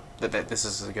that this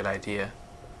is a good idea,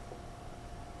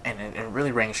 and it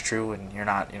really rings true, and you're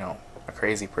not a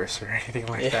crazy person or anything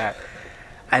like that,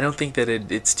 I don't think that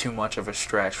it's too much of a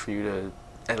stretch for you to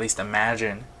at least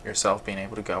imagine yourself being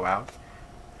able to go out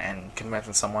and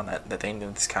convincing someone that they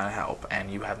need this kind of help,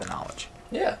 and you have the knowledge.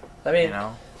 Yeah, I mean,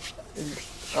 I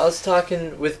was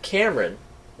talking with Cameron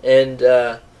and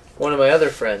one of my other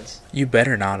friends. You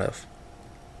better not have.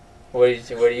 What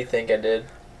do you think I did?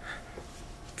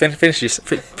 Finish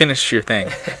your thing.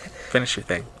 Finish your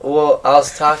thing. Well, I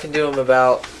was talking to him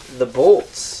about the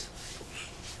bolts,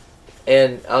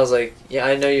 and I was like, "Yeah,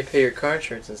 I know you pay your car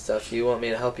insurance and stuff. You want me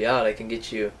to help you out? I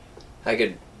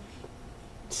could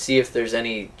see if there's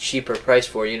any cheaper price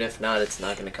for you, and if not, it's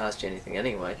not going to cost you anything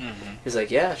anyway." Mm-hmm. He's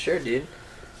like, "Yeah, sure, dude."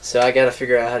 So I got to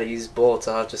figure out how to use bolts.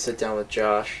 I'll have to sit down with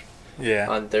Josh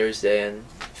on Thursday and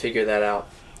figure that out.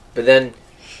 But then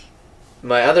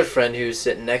my other friend who was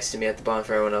sitting next to me at the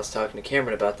bonfire when I was talking to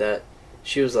Cameron about that,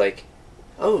 she was like,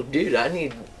 "Oh, dude,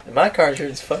 my car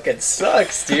insurance fucking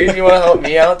sucks, dude. You want to help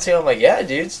me out too?" I'm like, "Yeah,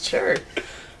 dude, sure."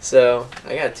 So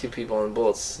I got 2 people in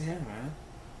Bolts. Yeah, man.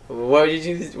 What did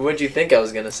you think I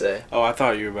was gonna say? Oh, I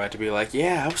thought you were about to be like,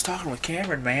 yeah, I was talking with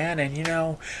Cameron, man, and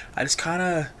I just kind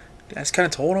of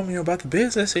told him, about the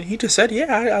business, and he just said,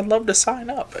 yeah, I'd love to sign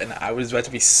up, and I was about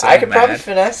to be so mad. I could probably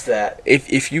finesse that.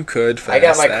 If you could finesse I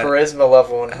got my that. charisma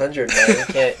level 100, man.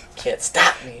 You can't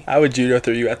stop me. I would judo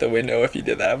through you at the window if you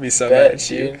did that. I'd be so Bet, mad at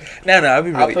you. dude. No, I'd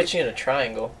be really. I'll put you in a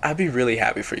triangle. I'd be really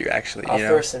happy for you, actually. I'll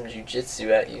throw some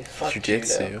jujitsu at you. Fuck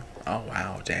Jiu-jitsu. judo. Oh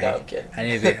wow, dang. No, I'm kidding. I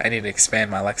need to expand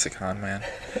my lexicon, man.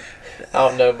 I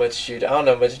don't know much judo. I don't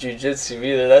know much jujitsu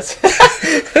either. That's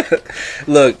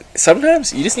Look,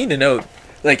 sometimes you just need to know.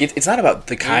 Like, it's not about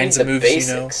the kinds of moves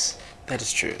basics. That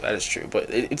is true. But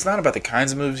it's not about the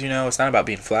kinds of moves It's not about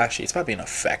being flashy. It's about being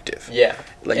effective. Yeah.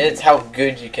 Like, and it's how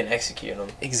good you can execute them.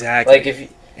 Exactly. Like,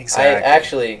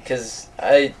 because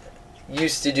I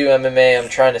used to do MMA. I'm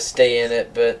trying to stay in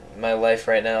it, but my life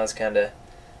right now is kind of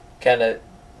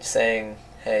saying,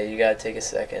 hey, you gotta take a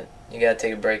second. You gotta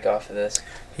take a break off of this.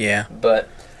 Yeah. But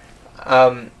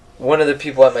one of the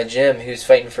people at my gym who's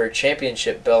fighting for a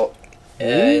championship belt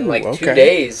in like 2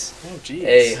 days. Oh, jeez.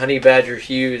 Hey, Honey Badger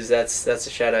Hughes, that's a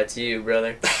shout out to you,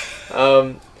 brother.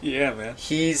 Yeah, man.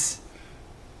 He's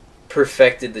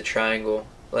perfected the triangle.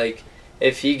 Like,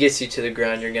 if he gets you to the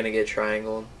ground, you're gonna get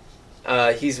triangled.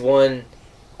 He's won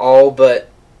all but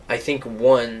I think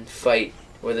one fight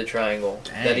with a triangle.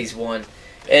 Dang. That he's won.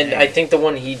 And I think the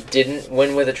one he didn't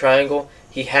win with a triangle,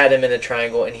 he had him in a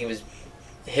triangle and he was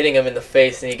hitting him in the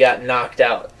face and he got knocked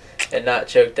out and not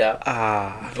choked out.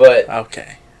 But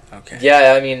okay.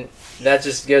 Yeah, I mean, that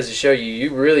just goes to show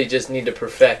you really just need to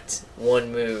perfect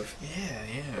one move.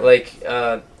 Yeah. Like,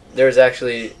 there was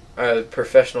actually a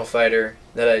professional fighter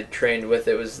that I trained with.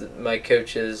 It was my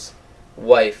coach's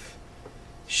wife.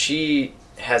 She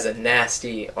has a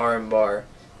nasty arm bar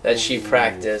that she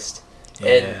practiced,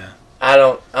 and I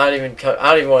don't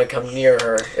even want to come near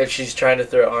her if she's trying to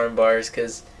throw arm bars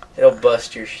because it'll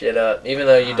bust your shit up. Even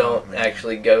though you don't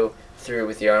actually go through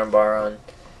with your arm bar on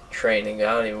training,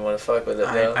 I don't even want to fuck with it.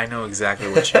 I know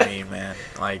exactly what you mean, man.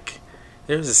 Like,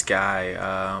 there was this guy.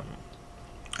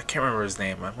 I can't remember his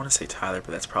name. I want to say Tyler,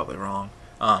 but that's probably wrong.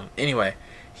 Anyway,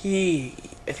 I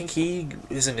think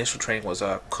his initial training was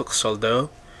Cook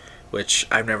Soldo, which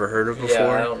I've never heard of before.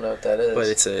 Yeah, I don't know what that is. But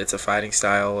it's a fighting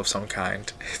style of some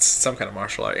kind. It's some kind of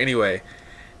martial art. Anyway,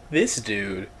 this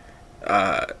dude,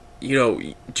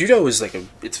 judo is like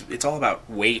it's all about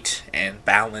weight and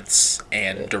balance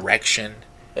and direction.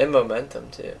 And momentum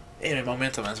too. And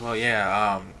momentum as well,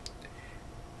 yeah.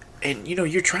 And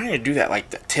you're trying to do that like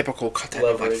the typical type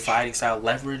of like fighting style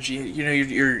leverage.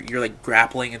 You're like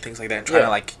grappling and things like that, and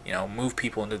trying to move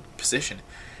people into position.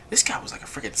 This guy was like a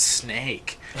freaking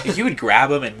snake. Like, you would grab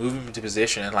him and move him into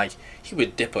position, and like he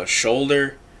would dip a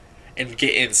shoulder and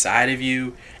get inside of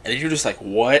you, and then you're just like,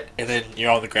 what? And then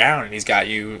you're on the ground, and he's got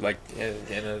you like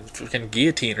in a freaking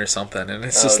guillotine or something, and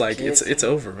it's just like it's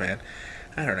over, man.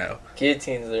 I don't know.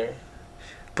 Guillotines are,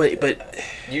 but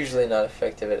usually not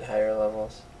effective at higher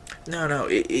levels. No,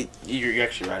 you're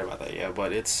actually right about that, yeah.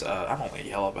 But it's I'm only a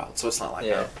yellow belt, so it's not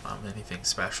like I'm anything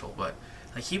special. But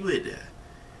like he would.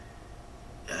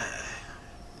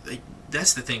 Like,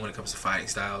 that's the thing when it comes to fighting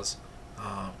styles.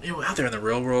 Out there in the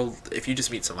real world, if you just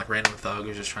meet some like random thug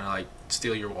who's just trying to like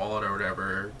steal your wallet or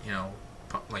whatever,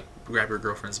 like grab your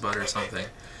girlfriend's butt or something,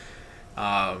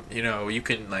 you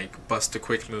can like bust a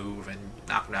quick move and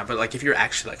knock them down. But like if you're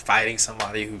actually like fighting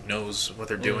somebody who knows what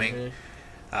they're doing,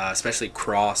 especially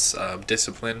cross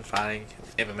discipline fighting,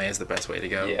 MMA is the best way to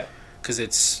go. Yeah, because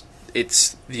it's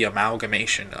the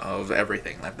amalgamation of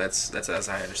everything. Like that's as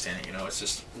I understand it. It's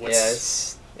just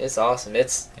it's awesome.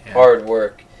 It's hard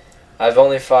work. I've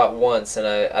only fought once and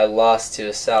I lost to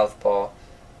a southpaw,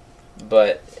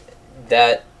 but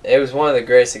it was one of the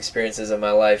greatest experiences of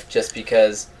my life just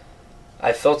because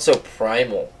I felt so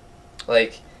primal.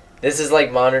 Like, this is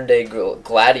like modern day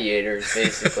gladiators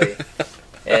basically.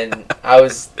 And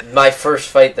my first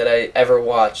fight that I ever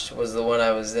watched was the one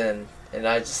I was in. And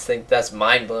I just think that's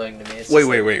mind-blowing to me.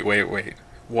 Wait.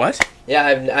 What? Yeah,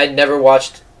 I never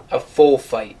watched a full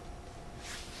fight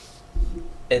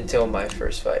until my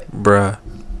first fight. Bruh.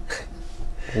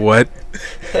 What?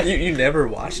 you never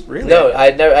watched? Really? No,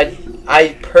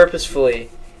 I purposefully,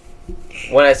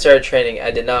 when I started training,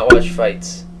 I did not watch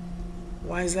fights.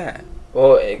 Why is that?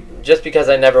 Well, just because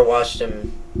I never watched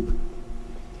them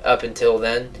up until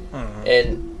then. Mm-hmm.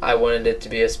 And I wanted it to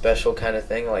be a special kind of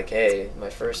thing. Like, hey, my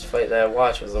first fight that I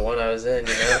watched was the one I was in.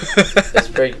 It's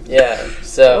pretty. Yeah.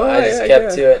 So I just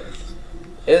kept to it.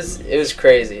 It was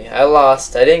crazy. I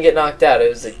lost. I didn't get knocked out. It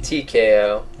was a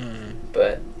TKO.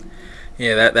 But.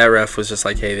 Yeah, that ref was just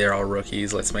like, hey, they're all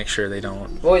rookies. Let's make sure they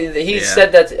don't. Well, he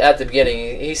said that at the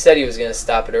beginning. He said he was going to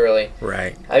stop it early.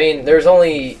 Right. I mean, there's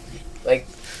only like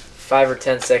 5 or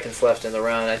 10 seconds left in the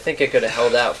round. I think I could have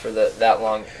held out for that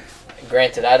long.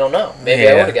 Granted, I don't know. Maybe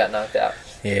I would have got knocked out.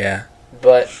 Yeah.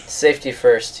 But safety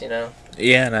first,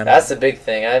 Yeah, and that's the big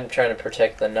thing. I'm trying to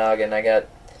protect the noggin. I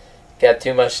got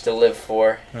too much to live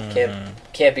for.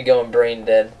 Can't be going brain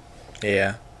dead.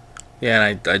 Yeah. Yeah,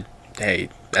 and I hey,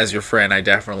 as your friend, I'm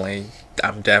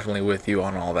definitely with you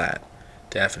on all that.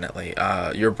 Definitely.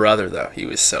 Your brother though, he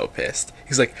was so pissed.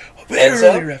 He's like, a bit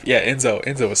early, ref. Yeah,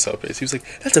 Enzo was so pissed. He was like,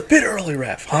 that's a bit early,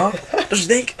 ref, huh? Don't you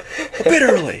think? A bit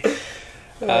early.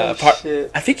 Shit.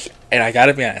 I think, and I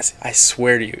gotta be honest, I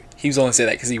swear to you, he was only saying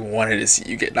that because he wanted to see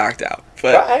you get knocked out.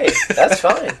 But right, that's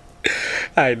fine.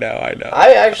 I know.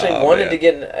 I actually wanted to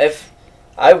get. If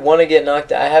I want to get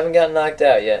knocked out, I haven't gotten knocked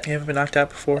out yet. You haven't been knocked out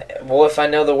before? Well, if I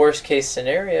know the worst case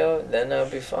scenario, then I'll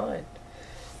be fine.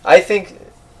 I think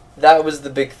that was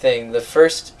the big thing. The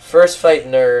first fight,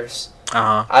 nerves.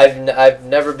 I've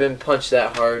never been punched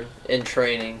that hard in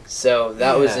training, so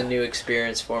that was a new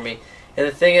experience for me. And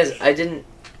the thing is,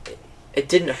 it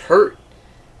didn't hurt.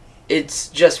 It's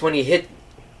just when you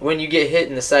get hit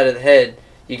in the side of the head,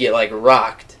 you get like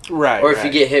rocked. Right. Or if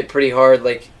you get hit pretty hard,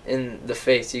 like in the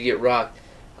face, you get rocked.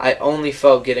 I only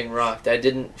felt getting rocked. I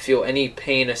didn't feel any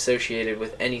pain associated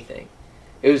with anything.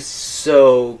 It was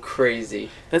so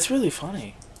crazy. That's really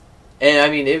funny. And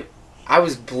I mean, I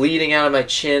was bleeding out of my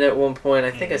chin at one point.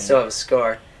 I think I still have a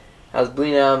scar. I was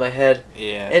bleeding out of my head.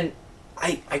 Yeah. And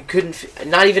I couldn't,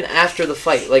 not even after the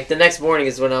fight. Like, the next morning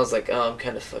is when I was like, oh, I'm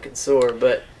kind of fucking sore.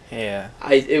 But yeah,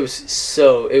 it was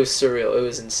surreal. It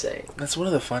was insane. That's one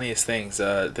of the funniest things.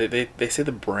 They say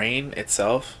the brain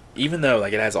itself, even though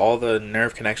like it has all the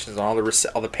nerve connections and all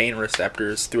the pain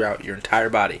receptors throughout your entire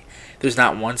body, there's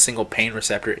not one single pain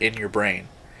receptor in your brain.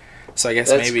 So I guess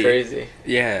that's maybe crazy.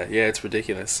 Yeah, it's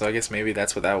ridiculous. So I guess maybe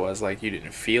that's what that was. Like, you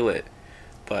didn't feel it,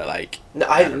 but like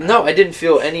I didn't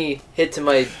feel any hit to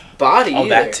my body. Oh, either.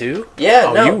 that too? Yeah.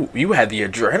 Oh, no. You had the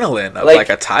adrenaline of like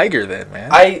a tiger then,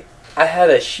 man. I had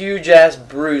a huge ass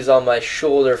bruise on my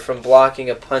shoulder from blocking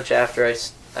a punch after I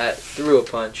threw a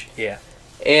punch. Yeah.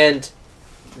 And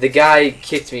the guy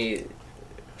kicked me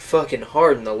fucking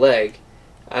hard in the leg.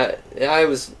 I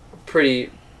was pretty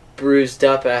bruised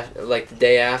up after, like the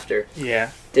day after.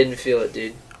 Yeah. Didn't feel it,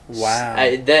 dude. Wow.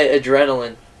 That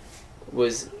adrenaline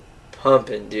was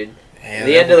pumping, dude. Yeah, At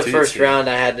the end of the first round,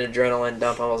 I had an adrenaline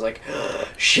dump. I was like, oh,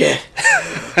 shit.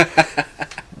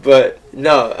 But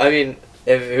no, I mean,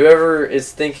 if whoever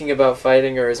is thinking about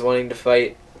fighting or is wanting to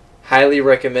fight, highly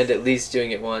recommend at least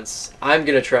doing it once. I'm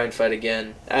gonna try and fight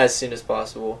again as soon as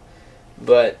possible,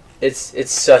 but it's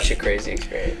such a crazy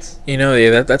experience.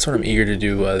 That's what I'm eager to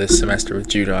do this semester with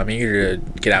judo. I'm eager to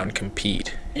get out and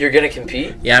compete. You're gonna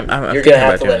compete? Yeah, I'm You're gonna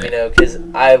have to let me know because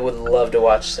I would love to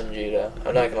watch some judo.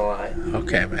 I'm not gonna lie.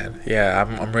 Okay, man. Yeah,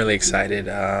 I'm really excited.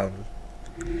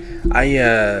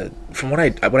 From what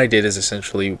I did is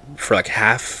essentially for like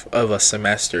half of a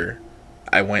semester,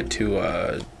 I went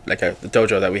to like a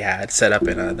dojo that we had set up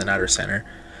in the Nutter Center,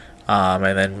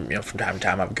 and then from time to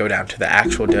time I would go down to the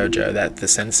actual dojo that the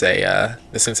sensei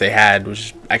had, which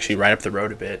is actually right up the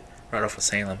road a bit, right off of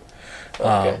Salem.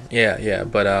 Okay.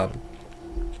 But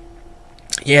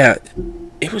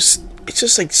it's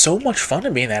just like so much fun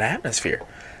to be in that atmosphere.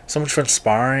 So much fun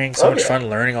sparring, so much fun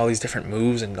learning all these different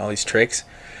moves and all these tricks.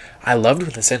 I loved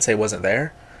when the sensei wasn't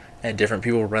there and different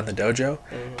people would run the dojo.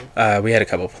 Mm-hmm. We had a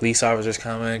couple of police officers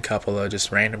coming, a couple of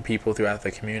just random people throughout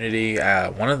the community.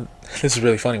 This is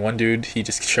really funny. One dude, he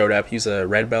just showed up. He was a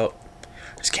red belt.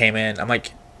 Just came in. I'm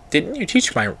like, didn't you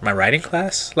teach my writing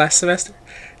class last semester?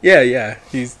 Yeah.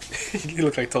 He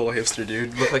looked like a total hipster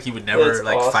dude. Looked like he would never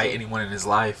awesome. fight anyone in his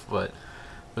life, but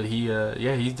he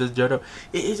does judo.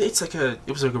 It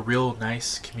was like a real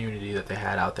nice community that they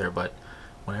had out there. But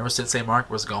whenever Sensei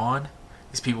Mark was gone,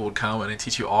 these people would come and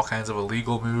teach you all kinds of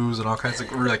illegal moves and all kinds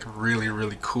of like really,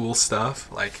 really cool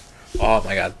stuff. Like, oh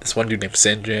my god, this one dude named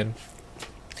Sinjin.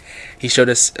 He showed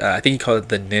us. I think he called it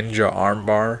the ninja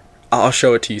armbar. I'll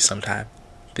show it to you sometime.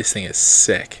 This thing is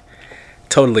sick.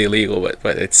 Totally illegal,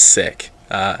 but it's sick.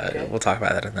 Okay. We'll talk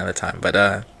about that another time. But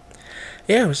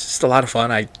yeah, it was just a lot of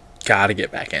fun. I gotta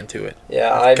get back into it.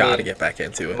 Yeah, I gotta get back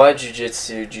into it. My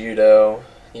jiu-jitsu, judo,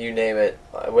 you name it.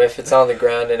 If it's on the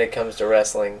ground and it comes to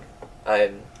wrestling,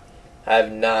 I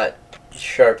have not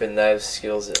sharpened those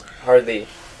skills hardly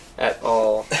at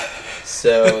all.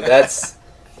 So that's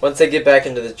once I get back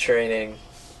into the training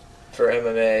for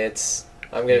MMA,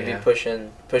 I'm gonna be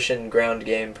pushing ground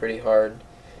game pretty hard,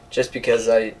 just because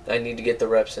I need to get the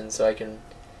reps in so I can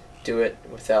do it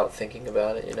without thinking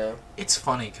about it. It's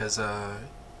funny because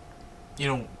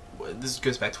this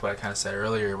goes back to what I kind of said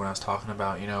earlier when I was talking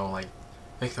about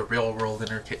like the real world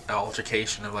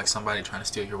altercation of like somebody trying to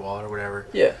steal your wallet or whatever.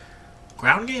 Yeah.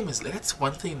 Ground game that's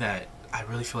one thing that I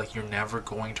really feel like you're never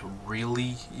going to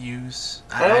really use.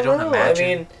 I don't know. imagine.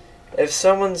 I mean, if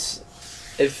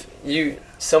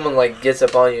someone like gets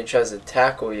up on you and tries to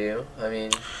tackle you, I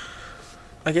mean,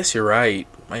 I guess you're right.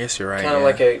 Kind of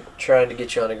like trying to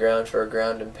get you on the ground for a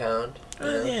ground and pound.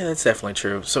 Yeah, that's definitely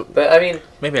true. So, but I mean,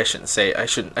 maybe I shouldn't say. I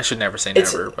should never say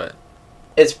never. But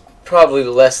it's probably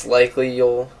less likely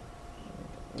you'll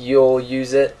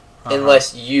use it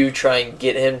unless you try and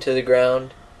get him to the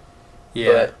ground.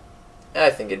 Yeah. But I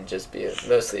think it'd just be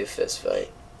mostly a fist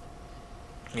fight.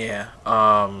 Yeah.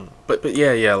 But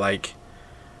yeah. Like,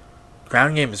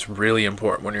 ground game is really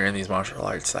important when you're in these martial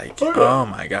arts. Like, oh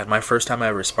my god, my first time I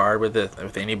ever sparred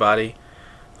with anybody,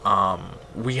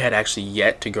 we had actually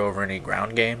yet to go over any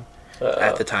ground game.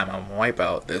 At the time, I'm a white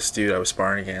belt. This dude I was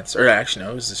sparring against, or actually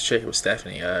no, it was this chick. It was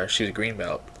Stephanie. She was a green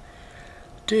belt.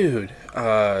 Dude,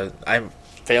 I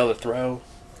failed to throw.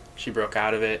 She broke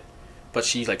out of it, but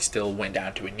she like still went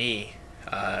down to a knee.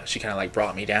 She kind of like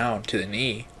brought me down to the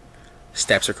knee,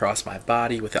 steps across my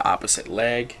body with the opposite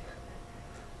leg,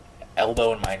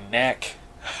 elbow in my neck.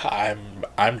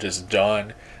 I'm just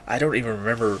done. I don't even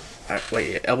remember.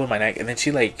 Elbow in my neck, and then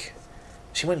she went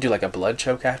and do like a blood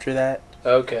choke after that.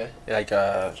 Okay. Like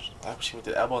she went to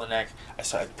the elbow in the neck. I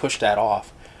pushed that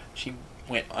off. She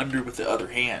went under with the other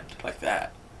hand like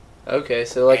that. Okay,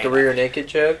 so like a rear naked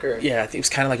choke, or yeah, I think it was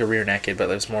kind of like a rear naked, but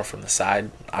it was more from the side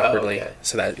awkwardly. Okay.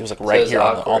 So that it was like right here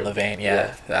on the vein.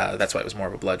 Yeah. That's why it was more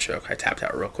of a blood choke. I tapped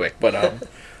out real quick, but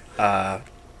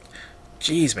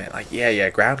geez, man,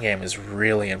 like ground game is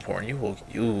really important.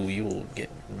 You will get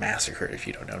massacred if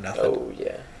you don't know nothing. Oh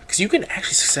yeah. Because you can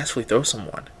actually successfully throw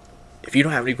someone. If you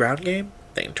don't have any ground game,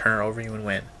 they can turn it over you and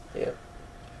win. Yeah.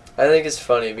 I think it's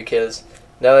funny because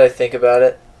now that I think about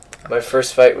it, my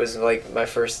first fight was like my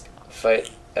first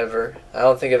fight ever. I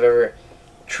don't think I've ever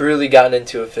truly gotten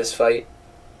into a fist fight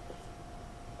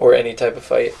or any type of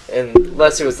fight,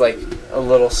 unless it was like a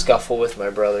little scuffle with my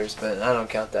brothers, but I don't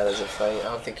count that as a fight. I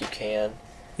don't think you can.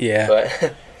 Yeah.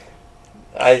 But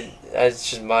it's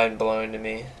just mind blowing to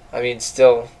me. I mean,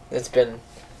 still, it's been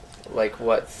like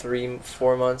what,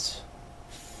 4 months?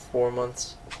 4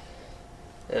 months,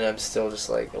 and I'm still just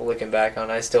like looking back on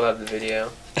it. I still have the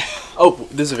video. Oh,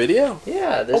 there's a video?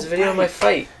 Yeah, there's a video of my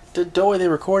fight. The way they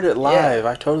recorded it live.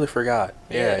 I totally forgot.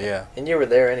 Yeah. And you were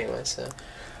there anyway, so.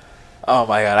 Oh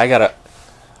my god, I gotta.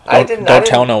 Don't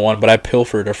tell no one, but I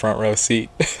pilfered a front row seat.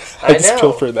 I just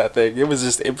pilfered that thing. It was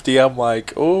just empty. I'm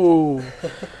like, oh,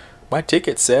 my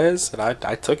ticket says, and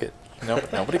I took it.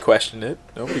 Nobody questioned it.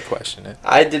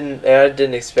 I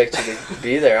didn't expect you to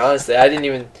be there. Honestly, I don't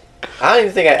even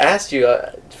think I asked you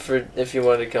for if you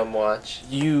wanted to come watch.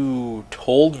 You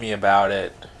told me about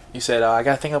it. You said I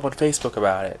got a thing up on Facebook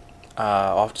about it.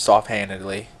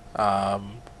 Offhandedly.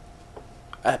 I'm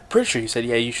pretty sure you said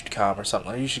you should come or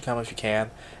something. You should come if you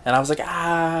can. And I was like,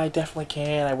 I definitely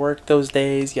can. I worked those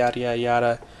days. Yada yada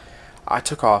yada. I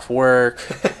took off work.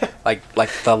 like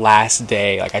the last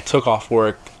day. Like I took off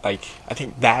work. Like I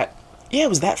think it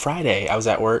was that Friday. I was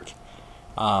at work.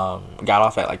 Got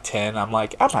off at like 10. I'm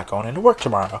like, I'm not going into work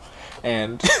tomorrow,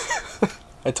 and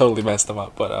I totally messed them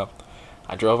up. But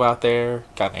I drove out there,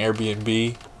 got an Airbnb.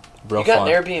 Real you got fun.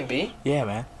 an Airbnb? Yeah,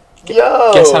 man.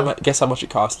 Yo. Guess how much it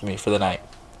cost me for the night?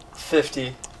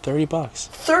 $50. $30.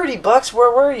 $30?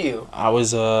 Where were you? I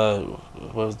was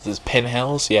what was this, Penn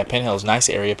Hills? Yeah, Penn Hills, nice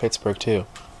area, Pittsburgh too.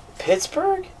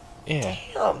 Pittsburgh? Yeah.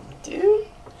 Damn, dude.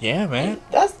 Yeah, man.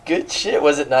 That's good shit.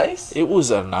 Was it nice? It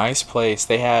was a nice place.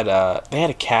 They had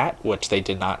a cat, which they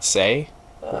did not say,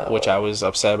 which I was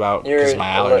upset about because of my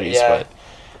allergies. Yeah.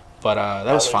 But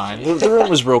that was fine. The room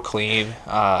was real clean.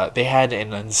 They had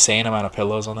an insane amount of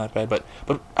pillows on that bed. But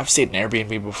I've stayed in an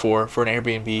Airbnb before. For an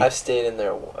Airbnb, I've stayed in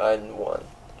there in one.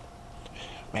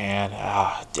 Man,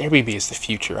 Airbnb is the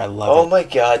future. I love it. Oh my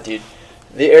god, dude.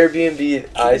 The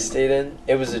Airbnb I stayed in,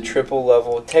 it was a triple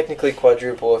level, technically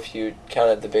quadruple if you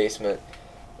counted the basement.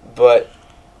 But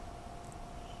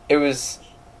it was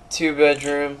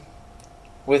 2-bedroom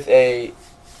with a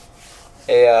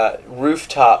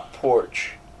rooftop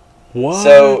porch. What?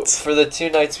 So for the 2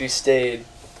 nights we stayed,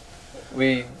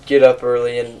 we get up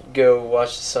early and go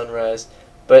watch the sunrise.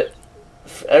 But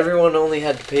everyone only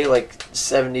had to pay like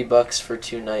 $70 for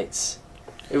 2 nights.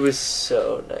 It was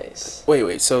so nice.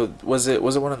 Wait. So was it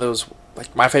one of those,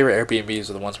 like, my favorite Airbnbs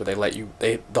are the ones where they let you,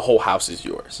 the whole house is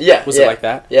yours. Yeah. Was it like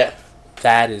that? Yeah.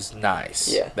 That is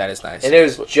nice. Yeah. That is nice. And it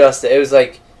was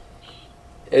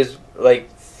like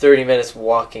 30 minutes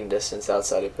walking distance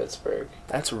outside of Pittsburgh.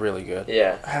 That's really good.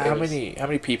 Yeah. How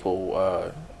many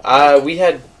people? We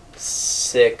had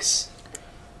 6,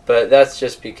 but that's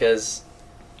just because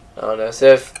I don't know. So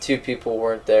if 2 people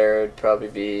weren't there, it'd probably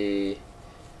be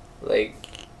like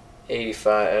 90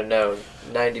 bucks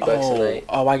a night.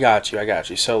 Oh, I got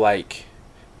you. So like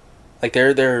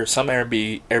there are some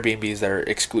Airbnbs that are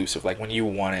exclusive. Like when you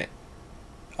want it,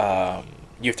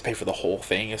 you have to pay for the whole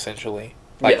thing essentially.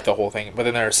 Like the whole thing. But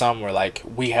then there are some where like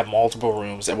we have multiple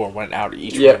rooms and we're renting out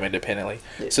each room independently.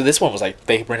 Yeah. So this one was like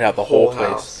they rented out the whole place.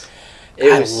 House.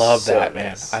 I love that,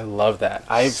 nice. man. I love that.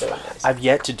 I've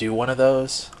yet to do one of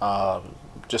those,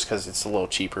 just because it's a little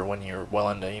cheaper when you're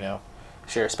willing to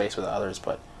share space with others.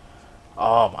 But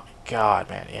oh my god,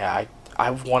 man, yeah, I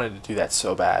wanted to do that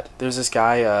so bad. There's this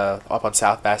guy up on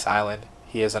South Bass Island.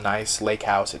 He has a nice lake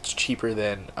house. It's cheaper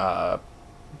than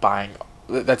buying.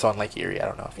 That's on Lake Erie. I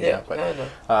don't know if you know, but I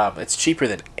know. It's cheaper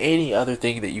than any other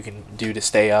thing that you can do to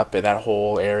stay up in that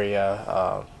whole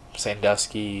area.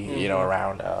 Sandusky,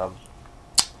 around.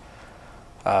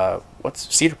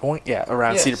 What's Cedar Point? Yeah,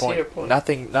 around Cedar Point.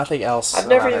 Nothing else. I've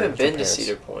never even been to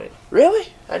Cedar Point.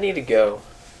 Really? I need to go.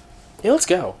 Yeah, let's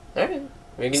go. All right.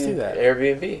 We can do that.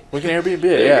 Airbnb. We can Airbnb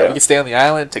it. Yeah, we can stay on the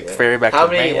island, take the ferry back to the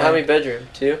mainland. How many bedroom?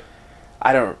 2?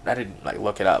 I didn't like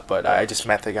look it up, but I just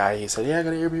met the guy. He said, "Yeah, I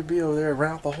got an Airbnb over there,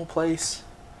 rent out the whole place."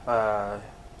 Yeah,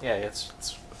 it's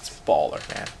baller,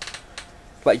 man.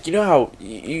 Like, you know how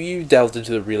you delved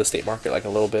into the real estate market like a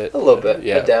little bit. A little bit.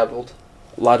 Yeah. I dabbled.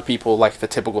 A lot of people, like, the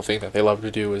typical thing that they love to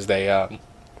do is they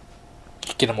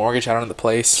get a mortgage out on the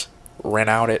place, rent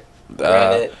it,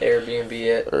 Airbnb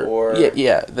it, or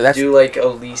that's, do like a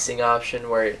leasing option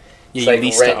where it's like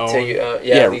lease rent to own. to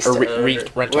you, lease to own,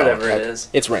 rent to whatever own. it is.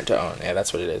 It's rent to own. Yeah,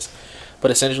 that's what it is.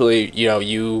 But essentially, you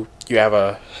have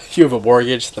a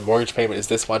mortgage. The mortgage payment is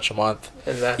this much a month,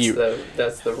 and that's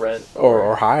the rent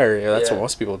or higher. Yeah, that's what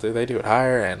most people do. They do it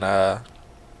higher, and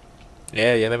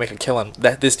they make a killing.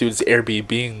 This dude's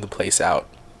Airbnb-ing the place out.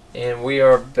 And we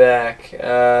are back. We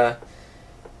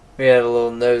had a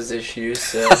little nose issue,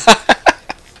 so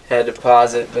had to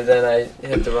pause it, but then I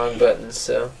hit the wrong button,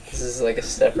 so this is like a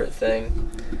separate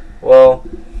thing. Well,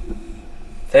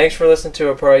 thanks for listening to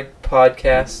our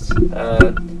podcast.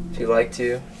 If you'd like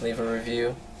to, leave a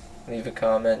review, leave a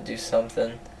comment, do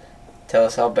something. Tell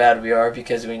us how bad we are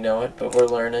because we know it, but we're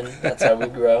learning. That's how we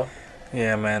grow.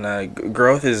 Yeah, man.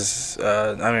 Growth is.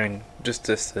 Just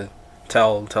to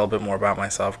tell a bit more about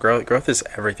myself. Growth is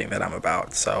everything that I'm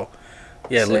about. So,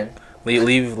 yeah,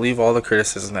 leave all the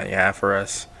criticism that you have for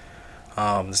us.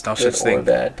 There's no such thing. Good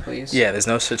or bad, please. Yeah, there's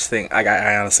no such thing.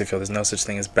 I honestly feel there's no such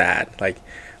thing as bad. Like,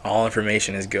 all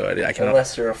information is good.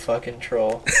 Unless you're a fucking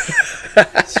troll.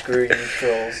 Screw you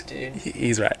trolls, dude.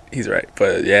 He's right.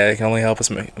 But yeah, it can only help us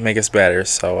make us better.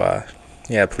 So,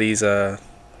 yeah, please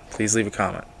leave a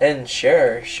comment and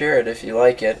share it if you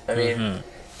like it. I mean,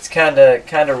 it's kind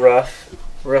of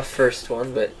rough first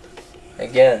one, but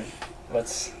again,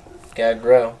 gotta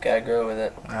grow with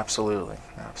it. Absolutely.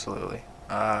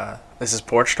 This is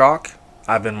Porch Talk.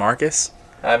 I've been Marcus.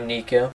 I'm Nico.